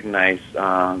recognize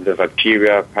the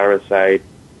bacteria, parasite,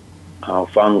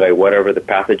 fungi, whatever the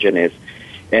pathogen is,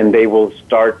 and they will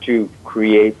start to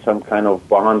create some kind of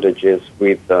bondages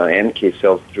with NK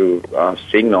cells through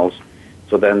signals.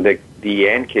 So then the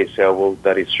NK cell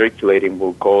that is circulating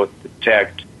will go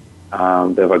detect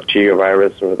the bacteria,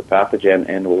 virus, or the pathogen,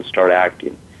 and will start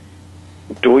acting.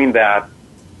 Doing that,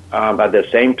 at the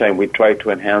same time, we try to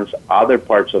enhance other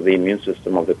parts of the immune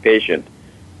system of the patient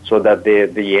so that the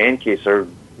NKs are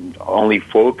only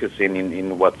focusing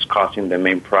in what's causing the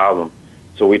main problem.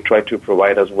 So we try to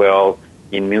provide as well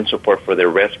immune support for the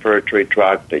respiratory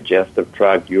tract, digestive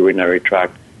tract, urinary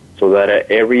tract, so that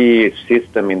every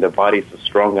system in the body is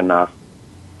strong enough,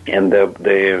 and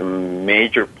the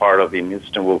major part of the immune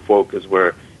system will focus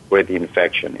where the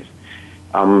infection is.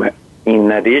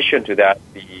 In addition to that,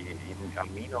 the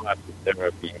amino acid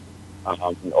therapy,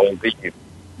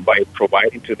 by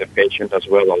providing to the patient as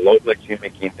well a low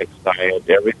glycemic index diet,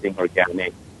 everything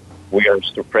organic, we are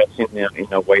suppressing in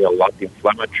a way a lot of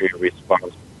inflammatory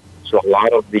response. So a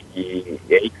lot of the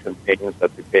aches and pains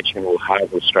that the patient will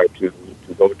have will start to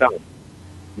go down.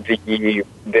 The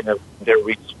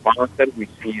response that we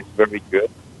see is very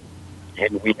good,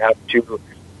 and we have to,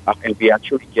 and we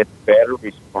actually get better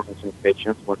response in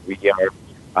patients when we are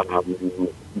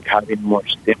having more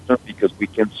symptoms, because we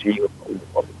can see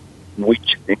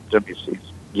which symptom is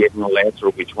getting less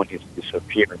or which one is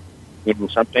disappearing.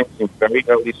 Sometimes in very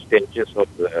early stages of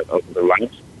the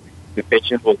life, the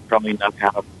patient will probably not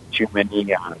have too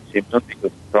many symptoms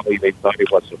because probably they thought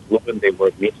it was a flu and they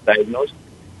were misdiagnosed.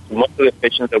 Most of the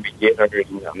patients that we get are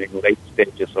in late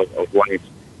stages of life.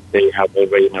 They have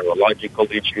already neurological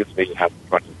issues, they have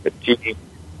chronic fatigue,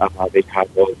 they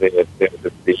have all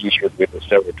the issues with the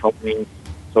serotonin,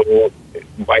 So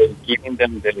by giving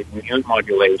them the immune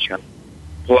modulation,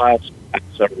 plus as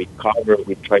a recovery,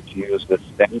 we try to use the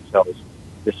stem cells.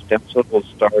 The stem cells will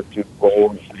start to go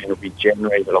and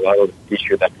regenerate a lot of the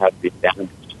tissue that has been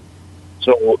damaged.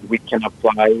 So we can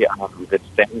apply the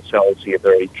stem cells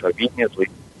either intravenously,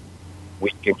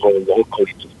 we can go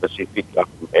locally to specific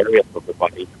areas of the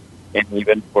body, and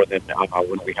even for the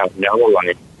when we have narrow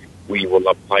line, we will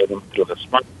apply them through the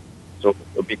spine. So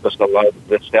because a lot of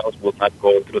the cells will not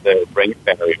go through the brain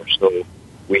barrier, so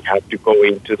we have to go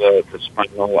into the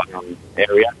spinal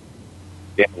area,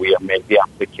 then we make the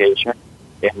application,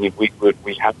 and if we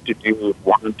have to do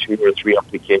 1, 2, or 3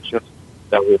 applications.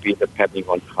 That will be depending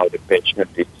on how the patient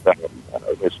is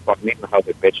responding, how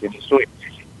the patient is doing.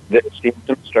 The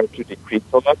symptoms start to decrease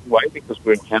a lot. Why? Because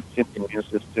we're enhancing the immune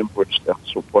system, we're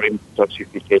supporting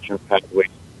detoxification pathways,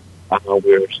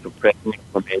 we're suppressing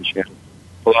inflammation.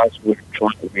 Plus, we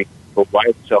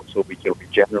provide cells so we can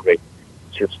regenerate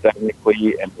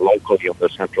systemically and locally on the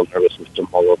central nervous system,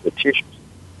 all of the tissues.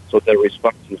 So the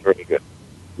response is very good.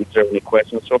 Is there any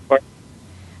questions so far?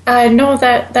 No,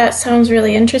 that sounds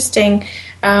really interesting.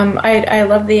 I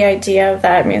love the idea of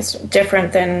that. I mean, it's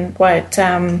different than what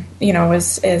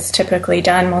is typically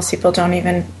done. Most people don't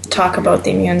even talk about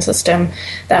the immune system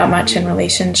that much in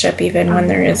relationship, even when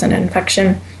there is an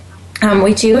infection.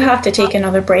 We do have to take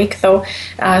another break, though,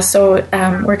 so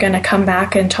we're going to come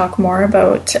back and talk more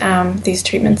about these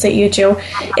treatments that you do.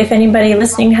 If anybody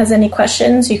listening has any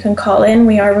questions, you can call in.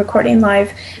 We are recording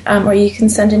live, or you can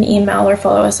send an email or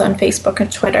follow us on Facebook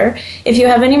and Twitter. If you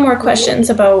have any more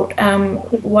questions about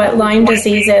what Lyme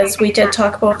disease is, we did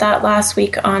talk about that last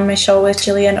week on my show with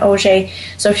Jillian Auger.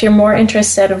 So if you're more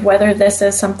interested of whether this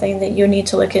is something that you need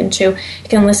to look into, you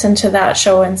can listen to that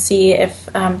show and see if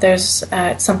there's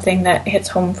something that hits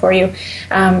home for you.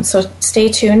 So stay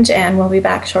tuned, and we'll be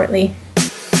back shortly.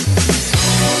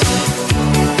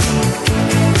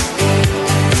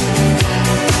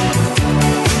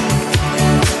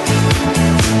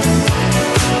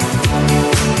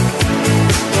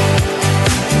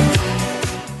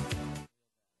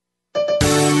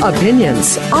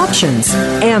 Opinions, options,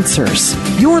 answers.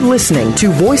 You're listening to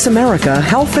Voice America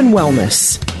Health and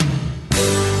Wellness.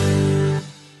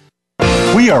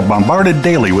 We are bombarded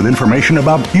daily with information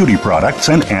about beauty products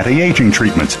and anti-aging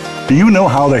treatments. Do you know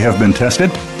how they have been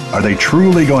tested? Are they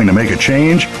truly going to make a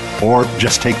change, or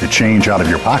just take the change out of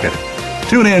your pocket?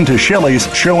 Tune in to Shelley's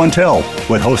Show and Tell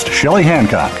with host Shelley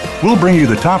Hancock. We'll bring you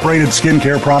the top-rated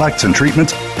skincare products and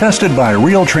treatments tested by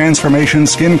Real Transformation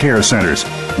Skincare Centers.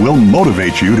 We'll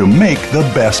motivate you to make the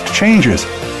best changes.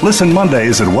 Listen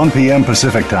Mondays at 1 p.m.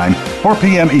 Pacific Time, 4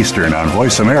 p.m. Eastern on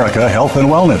Voice America Health and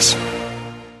Wellness.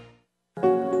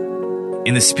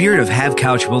 In the spirit of Have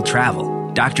Couch Will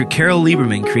Travel, Dr. Carol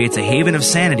Lieberman creates a haven of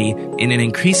sanity in an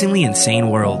increasingly insane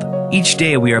world. Each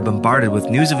day we are bombarded with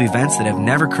news of events that have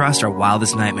never crossed our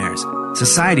wildest nightmares.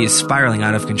 Society is spiraling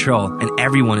out of control, and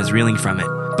everyone is reeling from it.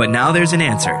 But now there's an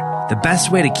answer. The best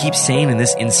way to keep sane in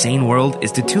this insane world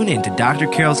is to tune in to Dr.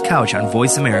 Carol's Couch on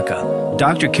Voice America.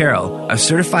 Dr. Carol, a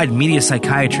certified media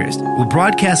psychiatrist, will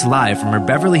broadcast live from her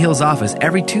Beverly Hills office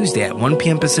every Tuesday at 1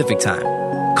 p.m. Pacific Time.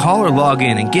 Call or log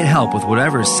in and get help with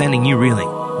whatever is sending you reeling,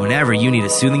 whenever you need a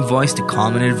soothing voice to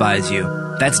calm and advise you.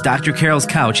 That's Dr. Carol's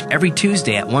Couch every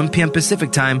Tuesday at 1 p.m.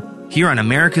 Pacific Time here on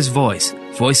America's Voice,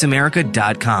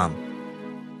 voiceamerica.com.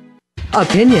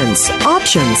 Opinions,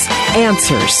 options,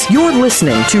 answers. You're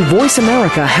listening to Voice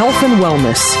America Health and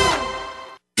Wellness.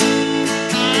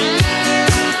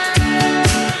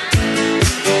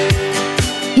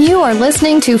 You are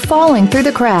listening to Falling Through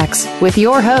the Cracks with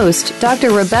your host,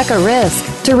 Dr. Rebecca Risk.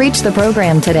 To reach the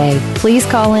program today, please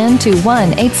call in to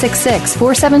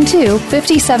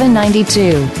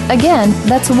 1-866-472-5792. Again,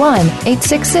 that's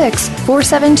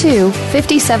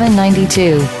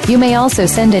 1-866-472-5792. You may also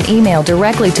send an email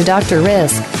directly to Dr.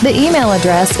 Risk. The email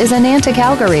address is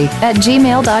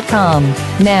anantacalgary@gmail.com.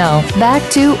 Now, back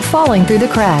to Falling Through the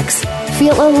Cracks.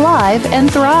 Feel alive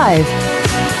and thrive.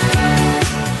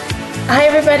 Hi,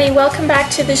 everybody. Welcome back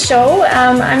to the show.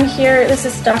 I'm here. This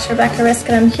is Dr. Rebecca Risk,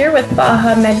 and I'm here with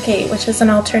Baja Medgate, which is an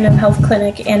alternative health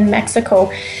clinic in Mexico.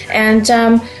 And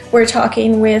we're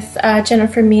talking with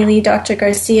Jennifer Mealy, Dr.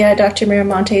 Garcia, Dr.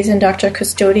 Miramontes, and Dr.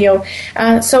 Custodio.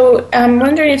 So I'm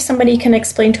wondering if somebody can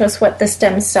explain to us what the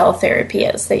stem cell therapy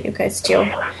is that you guys do.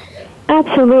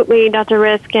 Absolutely, Dr.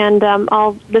 Risk. And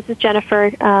this is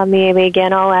Jennifer Mealy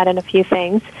again. I'll add in a few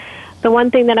things. The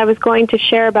one thing that I was going to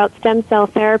share about stem cell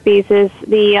therapies is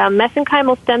the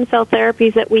mesenchymal stem cell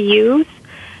therapies that we use.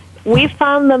 We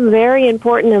found them very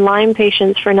important in Lyme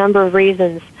patients for a number of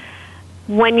reasons.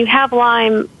 When you have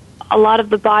Lyme, a lot of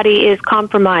the body is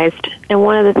compromised. And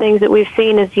one of the things that we've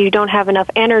seen is you don't have enough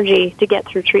energy to get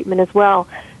through treatment as well.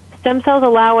 Stem cells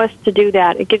allow us to do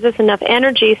that. It gives us enough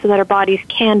energy so that our bodies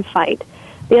can fight.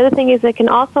 The other thing is they can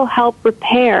also help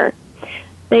repair.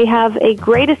 They have a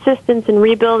great assistance in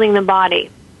rebuilding the body.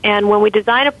 And when we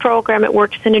design a program, it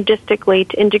works synergistically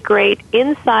to integrate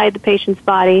inside the patient's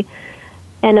body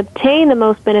and obtain the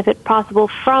most benefit possible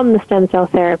from the stem cell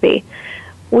therapy.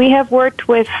 We have worked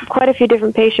with quite a few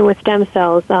different patients with stem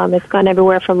cells. It's gone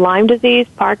everywhere from Lyme disease,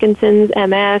 Parkinson's,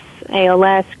 MS,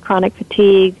 ALS, chronic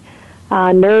fatigue,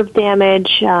 nerve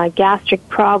damage, gastric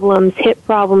problems, hip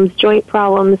problems, joint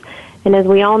problems. And as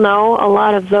we all know, a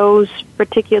lot of those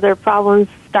particular problems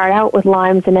start out with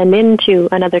Lyme's and end into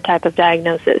another type of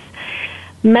diagnosis.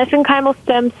 Mesenchymal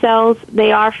stem cells,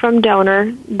 they are from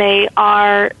donor.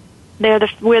 We're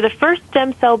the first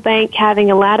stem cell bank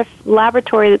having a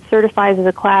laboratory that certifies as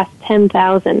a class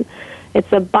 10,000.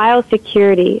 It's a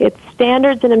biosecurity. It's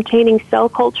standards in obtaining cell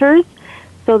cultures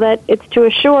so that it's to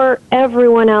assure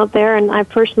everyone out there, and I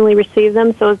personally received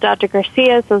them, so is Dr.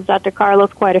 Garcia, so is Dr.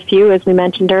 Carlos, quite a few, as we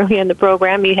mentioned earlier in the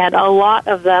program. He had a lot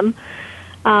of them.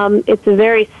 It's a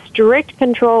very strict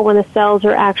control when the cells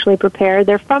are actually prepared.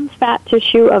 They're from fat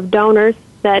tissue of donors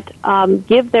that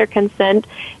give their consent,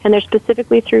 and they're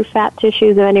specifically through fat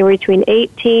tissues of anywhere between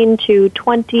 18 to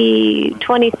 20,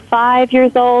 25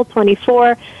 years old,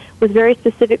 24, with very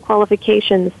specific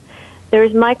qualifications.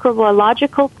 There's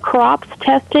microbiological crops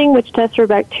testing, which tests for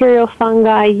bacterial,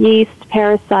 fungi, yeast,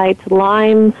 parasites,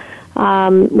 Lyme.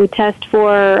 We test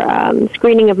for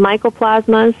screening of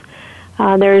mycoplasmas.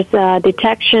 There's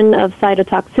detection of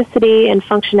cytotoxicity and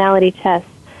functionality tests.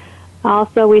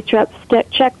 Also, we check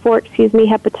for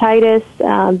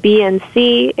hepatitis, B and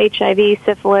C, HIV,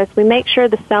 syphilis. We make sure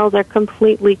the cells are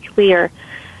completely clear.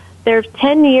 There's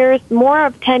 10 years,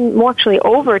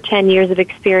 over 10 years of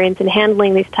experience in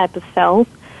handling these type of cells.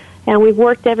 And we've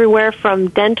worked everywhere from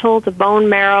dental to bone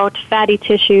marrow to fatty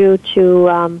tissue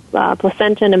to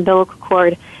placenta and umbilical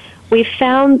cord. We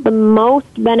found the most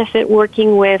benefit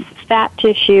working with fat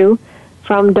tissue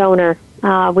from donor.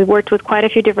 We've worked with quite a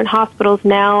few different hospitals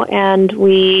now, and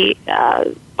we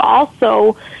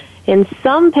also, in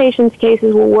some patients'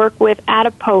 cases, will work with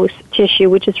adipose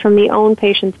tissue, which is from the own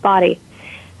patient's body.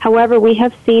 However, we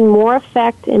have seen more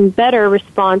effect and better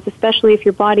response, especially if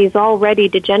your body is already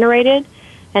degenerated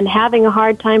and having a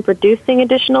hard time producing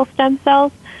additional stem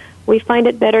cells. We find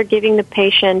it better giving the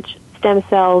patient stem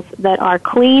cells that are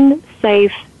clean,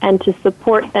 safe, and to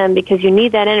support them because you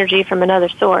need that energy from another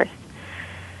source.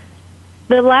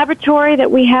 The laboratory that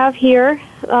we have here,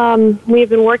 we have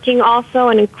been working also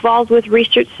and involved with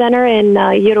Research Center in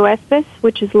Euroespes,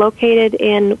 which is located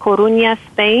in Coruña,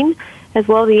 Spain, as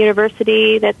well as the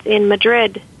university that's in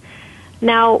Madrid.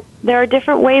 Now, there are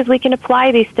different ways we can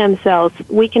apply these stem cells.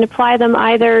 We can apply them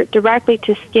either directly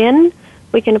to skin.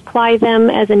 We can apply them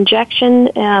as injection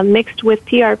mixed with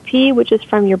PRP, which is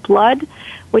from your blood,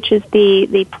 which is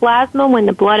the plasma when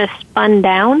the blood is spun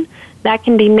down. That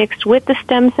can be mixed with the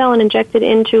stem cell and injected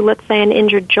into, let's say, an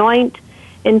injured joint,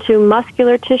 into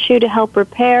muscular tissue to help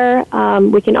repair.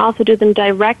 We can also do them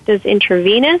direct as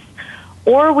intravenous,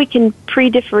 or we can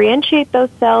pre-differentiate those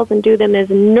cells and do them as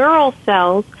neural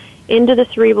cells into the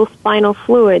cerebral spinal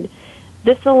fluid.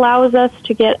 This allows us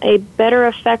to get a better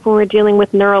effect when we're dealing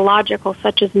with neurological,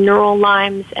 such as neural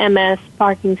Lyme's, MS,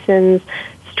 Parkinson's,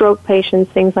 stroke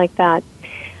patients, things like that.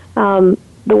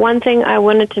 The one thing I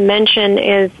wanted to mention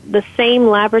is the same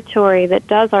laboratory that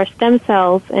does our stem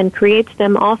cells and creates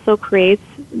them also creates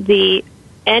the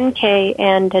NK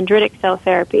and dendritic cell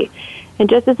therapy. And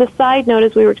just as a side note,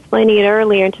 as we were explaining it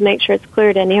earlier, and to make sure it's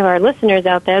clear to any of our listeners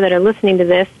out there that are listening to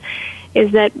this,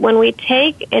 is that when we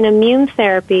take an immune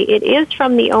therapy, it is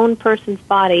from the own person's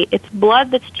body. It's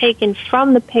blood that's taken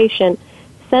from the patient,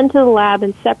 sent to the lab,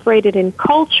 and separated and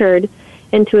cultured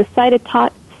into a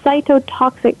cytotoxic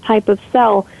type of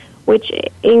cell, which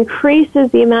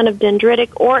increases the amount of dendritic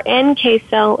or NK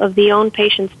cell of the own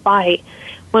patient's body.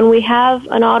 When we have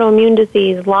an autoimmune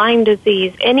disease, Lyme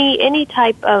disease, any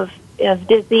type of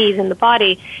disease in the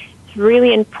body, it's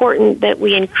really important that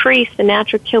we increase the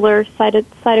natural killer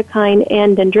cytokine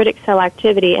and dendritic cell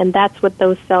activity, and that's what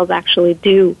those cells actually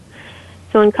do.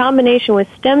 So in combination with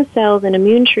stem cells and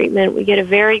immune treatment, we get a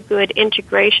very good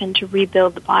integration to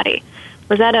rebuild the body.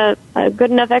 Was that a good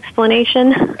enough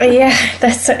explanation? Yeah,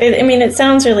 it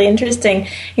sounds really interesting.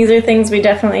 These are things we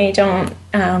definitely don't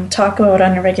talk about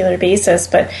on a regular basis,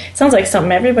 but it sounds like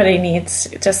something everybody needs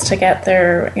just to get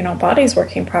their bodies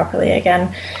working properly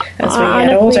again as we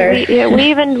get older.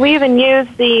 We even use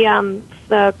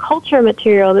the culture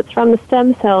material that's from the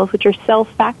stem cells, which are cell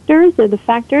factors, or the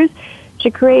factors,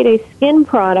 to create a skin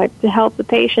product to help the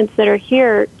patients that are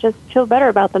here just feel better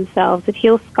about themselves. It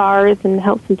heals scars and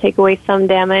helps them take away some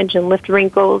damage and lift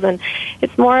wrinkles, and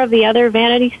it's more of the other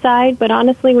vanity side, but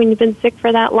honestly, when you've been sick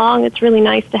for that long, it's really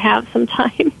nice to have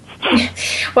sometimes.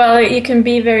 Well, you can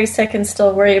be very sick and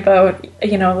still worry about,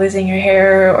 losing your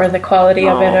hair or the quality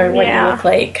of it or what you look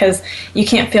like, because you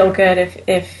can't feel good if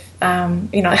it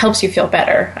helps you feel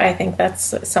better. I think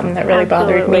that's something that really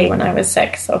bothered me when I was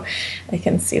sick, so I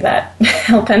can see that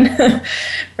helping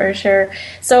for sure.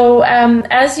 So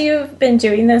as you've been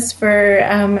doing this for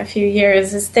a few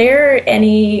years, is there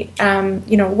any,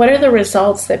 what are the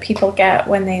results that people get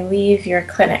when they leave your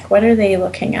clinic? What are they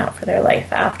looking at for their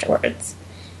life afterwards?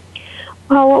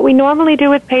 Well, what we normally do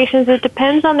with patients, it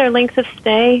depends on their length of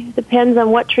stay, depends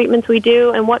on what treatments we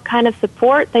do and what kind of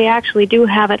support they actually do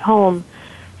have at home.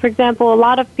 For example, a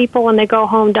lot of people when they go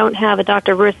home don't have a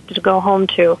Dr. Risk to go home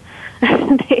to.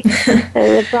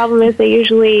 The problem is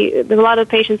a lot of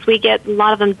the patients we get, a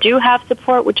lot of them do have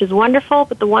support, which is wonderful,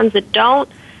 but the ones that don't,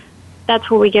 that's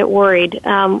where we get worried.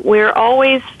 We're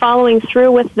always following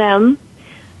through with them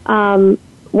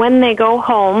when they go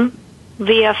home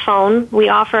via phone. We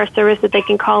offer a service that they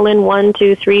can call in 1,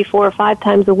 2, 3, 4, 5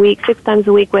 times a week, 6 times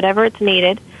a week, whatever it's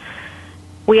needed.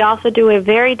 We also do a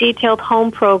very detailed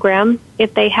home program.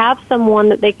 If they have someone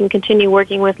that they can continue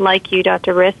working with, like you,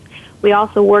 Dr. Risk, we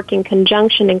also work in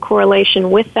conjunction and correlation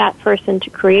with that person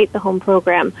to create the home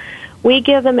program. We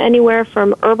give them anywhere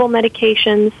from herbal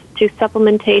medications to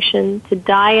supplementation to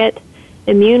diet,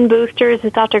 immune boosters,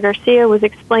 as Dr. Garcia was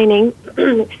explaining,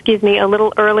 a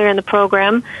little earlier in the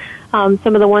program.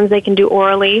 Some of the ones they can do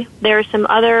orally. There are some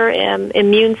other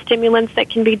immune stimulants that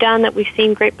can be done that we've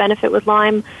seen great benefit with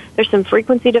Lyme. There's some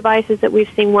frequency devices that we've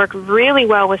seen work really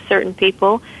well with certain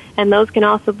people, and those can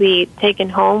also be taken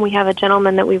home. We have a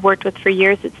gentleman that we've worked with for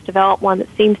years that's developed one that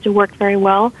seems to work very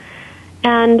well.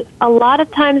 And a lot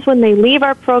of times when they leave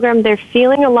our program, they're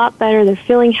feeling a lot better, they're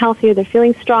feeling healthier, they're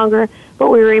feeling stronger, but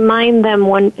we remind them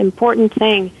one important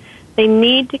thing. They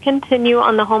need to continue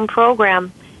on the home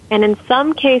program. And in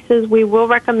some cases, we will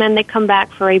recommend they come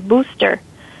back for a booster,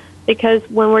 because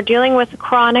when we're dealing with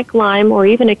chronic Lyme or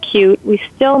even acute, we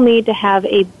still need to have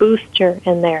a booster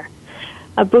in there.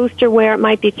 A booster where it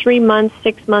might be 3 months,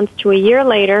 6 months to a year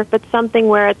later, but something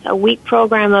where it's a week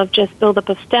program of just buildup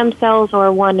of stem cells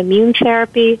or one immune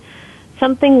therapy,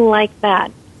 something like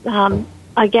that.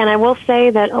 Again, I will say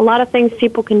that a lot of things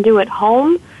people can do at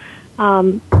home.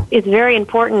 It's very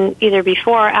important either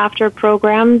before or after a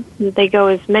program that they go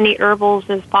as many herbals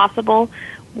as possible.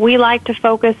 We like to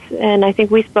focus, and I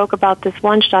think we spoke about this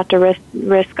once, Dr.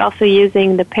 Risk, also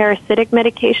using the parasitic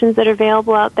medications that are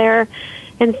available out there.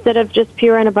 Instead of just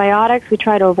pure antibiotics, we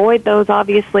try to avoid those,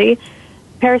 obviously.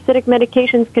 Parasitic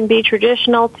medications can be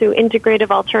traditional to integrative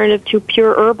alternative to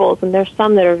pure herbals, and there's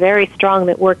some that are very strong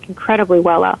that work incredibly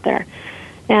well out there.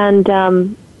 And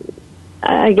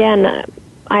again,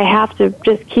 I have to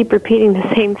just keep repeating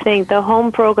the same thing. The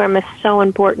home program is so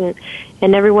important,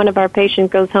 and every one of our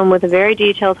patients goes home with a very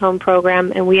detailed home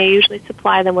program, and we usually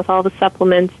supply them with all the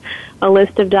supplements, a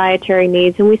list of dietary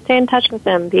needs, and we stay in touch with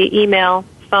them via email,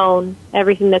 phone,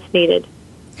 everything that's needed.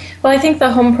 Well, I think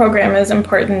the home program is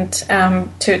important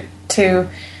to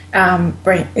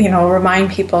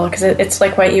remind people, because it's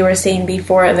like what you were saying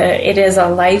before, that it is a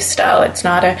lifestyle. It's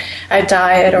not a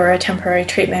diet or a temporary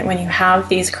treatment. When you have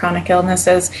these chronic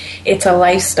illnesses, it's a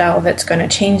lifestyle that's going to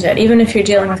change it. Even if you're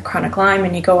dealing with chronic Lyme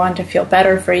and you go on to feel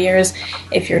better for years,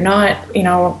 if you're not,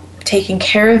 taking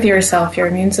care of yourself, your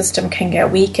immune system can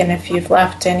get weak, and if you've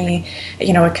left any,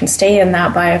 it can stay in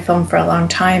that biofilm for a long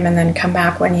time and then come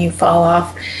back when you fall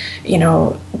off,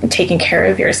 taking care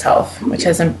of yourself, which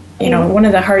is, one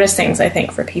of the hardest things, I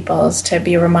think, for people is to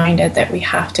be reminded that we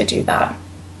have to do that.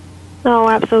 Oh,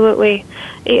 absolutely.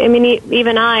 I mean,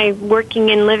 even I, working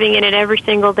and living in it every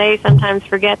single day, sometimes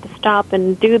forget to stop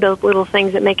and do those little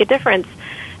things that make a difference.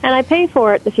 And I pay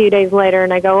for it a few days later,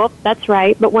 and I go, oh, that's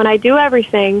right. But when I do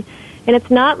everything, and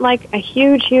it's not like a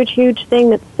huge, huge, huge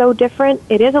thing that's so different.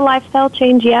 It is a lifestyle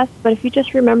change, yes, but if you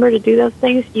just remember to do those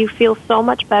things, you feel so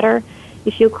much better.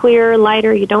 You feel clearer,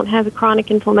 lighter. You don't have the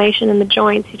chronic inflammation in the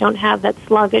joints. You don't have that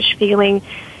sluggish feeling.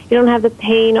 You don't have the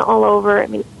pain all over. I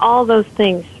mean, all those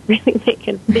things really make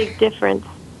a big difference.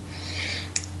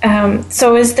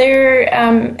 So is there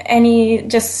any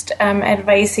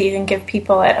advice that you can give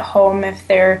people at home if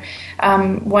they're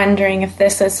wondering if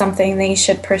this is something they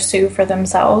should pursue for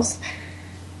themselves?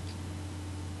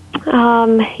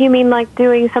 You mean like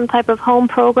doing some type of home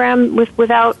program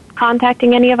without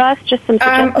contacting any of us? Just some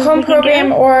suggestions home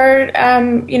program, or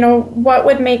what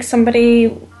would make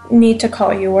somebody need to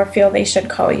call you or feel they should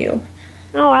call you?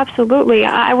 Oh, absolutely.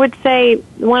 I would say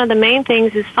one of the main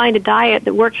things is find a diet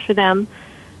that works for them,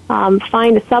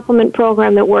 find a supplement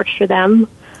program that works for them,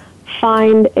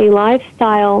 find a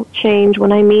lifestyle change.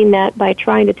 When I mean that, by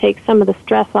trying to take some of the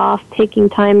stress off, taking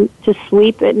time to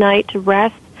sleep at night, to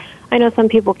rest. I know some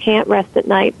people can't rest at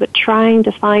night, but trying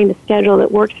to find a schedule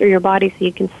that works for your body so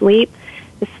you can sleep.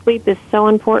 The sleep is so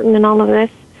important in all of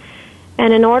this.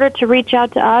 And in order to reach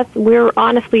out to us, we're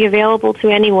honestly available to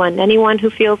anyone who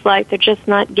feels like they're just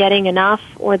not getting enough,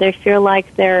 or they feel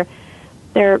like they're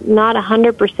not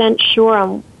 100% sure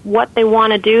on what they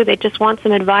want to do. They just want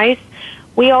some advice.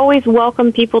 We always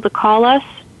welcome people to call us,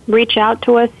 reach out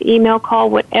to us, email, call,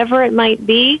 whatever it might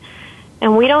be,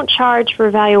 and we don't charge for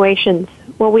evaluations.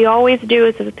 What we always do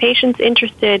is if a patient's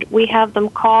interested, we have them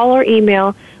call or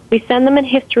email. We send them a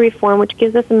history form, which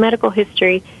gives us a medical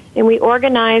history, and we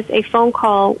organize a phone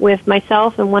call with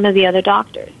myself and one of the other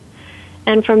doctors.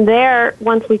 And from there,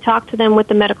 once we talk to them with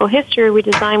the medical history, we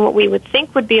design what we would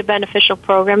think would be a beneficial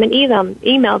program and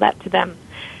email that to them.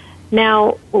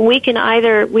 Now, we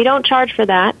don't charge for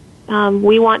that.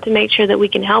 We want to make sure that we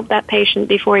can help that patient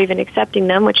before even accepting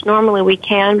them, which normally we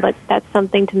can, but that's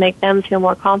something to make them feel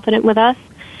more confident with us.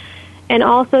 And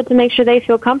also to make sure they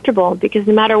feel comfortable, because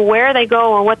no matter where they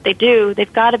go or what they do,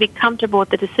 they've got to be comfortable with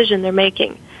the decision they're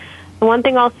making. The one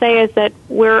thing I'll say is that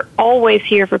we're always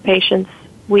here for patients.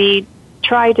 We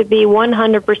try to be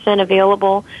 100%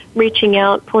 available, reaching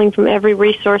out, pulling from every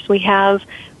resource we have.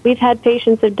 We've had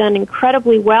patients that have done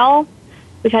incredibly well.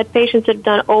 We've had patients that have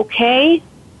done okay.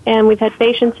 And we've had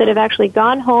patients that have actually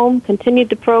gone home, continued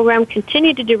the program,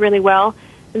 continued to do really well,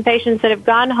 and patients that have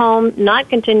gone home, not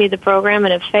continued the program,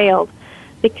 and have failed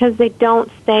because they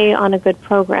don't stay on a good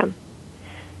program.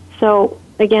 So,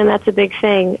 again, that's a big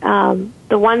thing.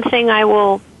 The one thing I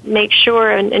will make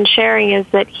sure in sharing is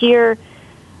that here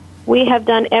we have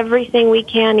done everything we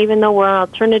can, even though we're an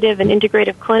alternative and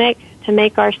integrative clinic, to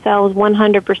make ourselves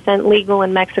 100% legal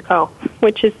in Mexico,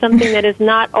 which is something that is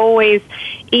not always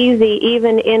easy,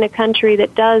 even in a country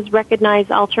that does recognize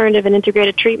alternative and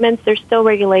integrated treatments. There's still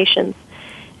regulations.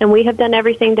 And we have done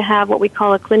everything to have what we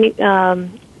call a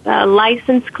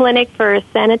licensed clinic for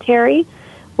sanitary,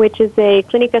 which is a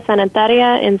clínica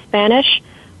sanitaria in Spanish,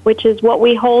 which is what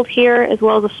we hold here, as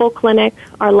well as a full clinic.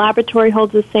 Our laboratory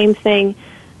holds the same thing.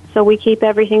 So we keep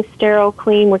everything sterile,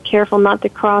 clean. We're careful not to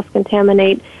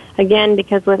cross-contaminate, again,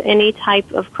 because with any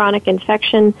type of chronic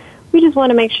infection, we just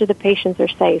want to make sure the patients are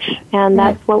safe. And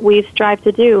that's what we've strived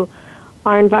to do.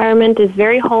 Our environment is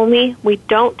very homey. We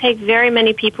don't take very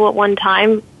many people at one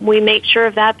time. We make sure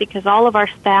of that because all of our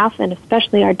staff, and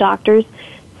especially our doctors,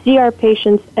 see our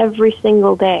patients every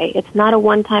single day. It's not a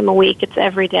one time a week, it's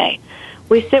every day.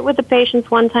 We sit with the patients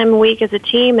one time a week as a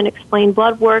team and explain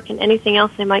blood work and anything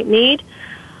else they might need.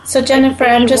 So Jennifer,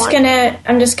 I'm just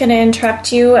gonna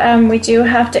interrupt you. We do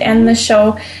have to end the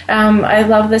show. I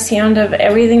love the sound of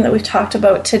everything that we've talked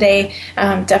about today.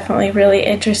 Definitely really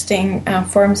interesting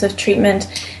forms of treatment.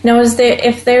 Now,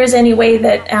 if there's any way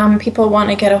that people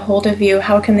want to get a hold of you,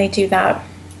 how can they do that?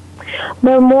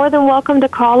 They're more than welcome to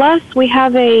call us. We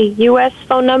have a U.S.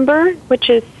 phone number, which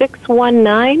is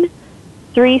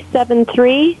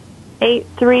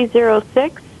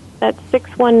 619-373-8306. That's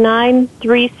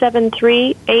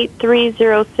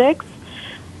 619-373-8306.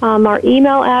 Our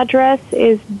email address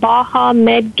is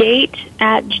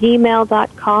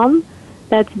bahamedgate@gmail.com.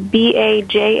 That's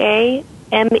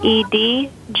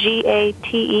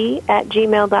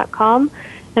BAJAMEDGATE@gmail.com.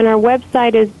 And our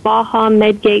website is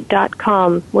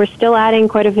bahamedgate.com. We're still adding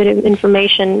quite a bit of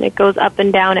information. It goes up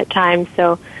and down at times,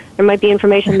 so there might be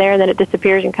information there, then it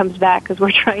disappears and comes back because we're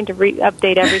trying to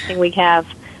update everything we have.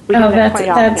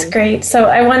 That's great. So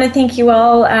I want to thank you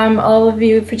all of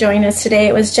you for joining us today.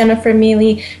 It was Jennifer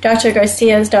Mealy, Dr.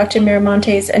 Garcia, Dr.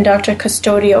 Miramontes, and Dr.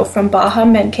 Custodio from Baja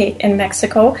Medgate in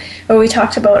Mexico, where we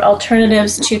talked about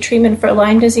alternatives to treatment for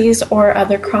Lyme disease or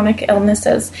other chronic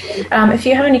illnesses. If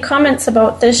you have any comments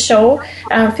about this show,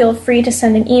 feel free to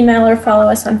send an email or follow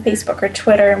us on Facebook or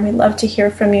Twitter, and we'd love to hear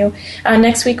from you.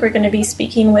 Next week, we're going to be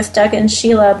speaking with Doug and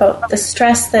Sheila about the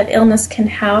stress that illness can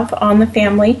have on the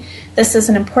family. This is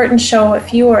an important show.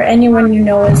 If you or anyone you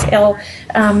know is ill,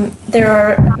 there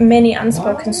are many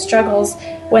unspoken struggles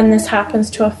when this happens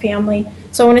to a family.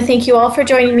 So I want to thank you all for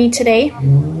joining me today.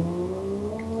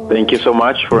 Thank you so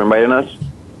much for inviting us.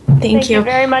 Thank you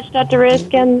very much, Dr.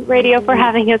 Risk and Radio, for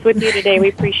having us with you today. We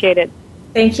appreciate it.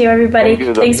 Thank you, everybody.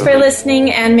 Thanks for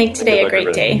listening, and make today a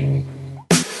great day.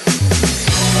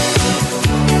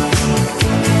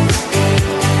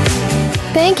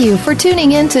 Thank you for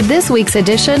tuning in to this week's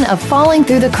edition of Falling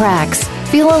Through the Cracks.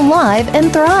 feel alive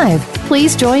and thrive.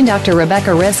 Please join Dr.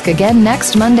 Rebecca Risk again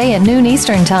next Monday at noon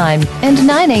Eastern Time and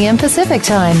 9 a.m. Pacific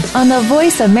Time on the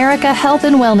Voice America Health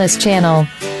and Wellness channel.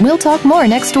 We'll talk more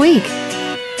next week.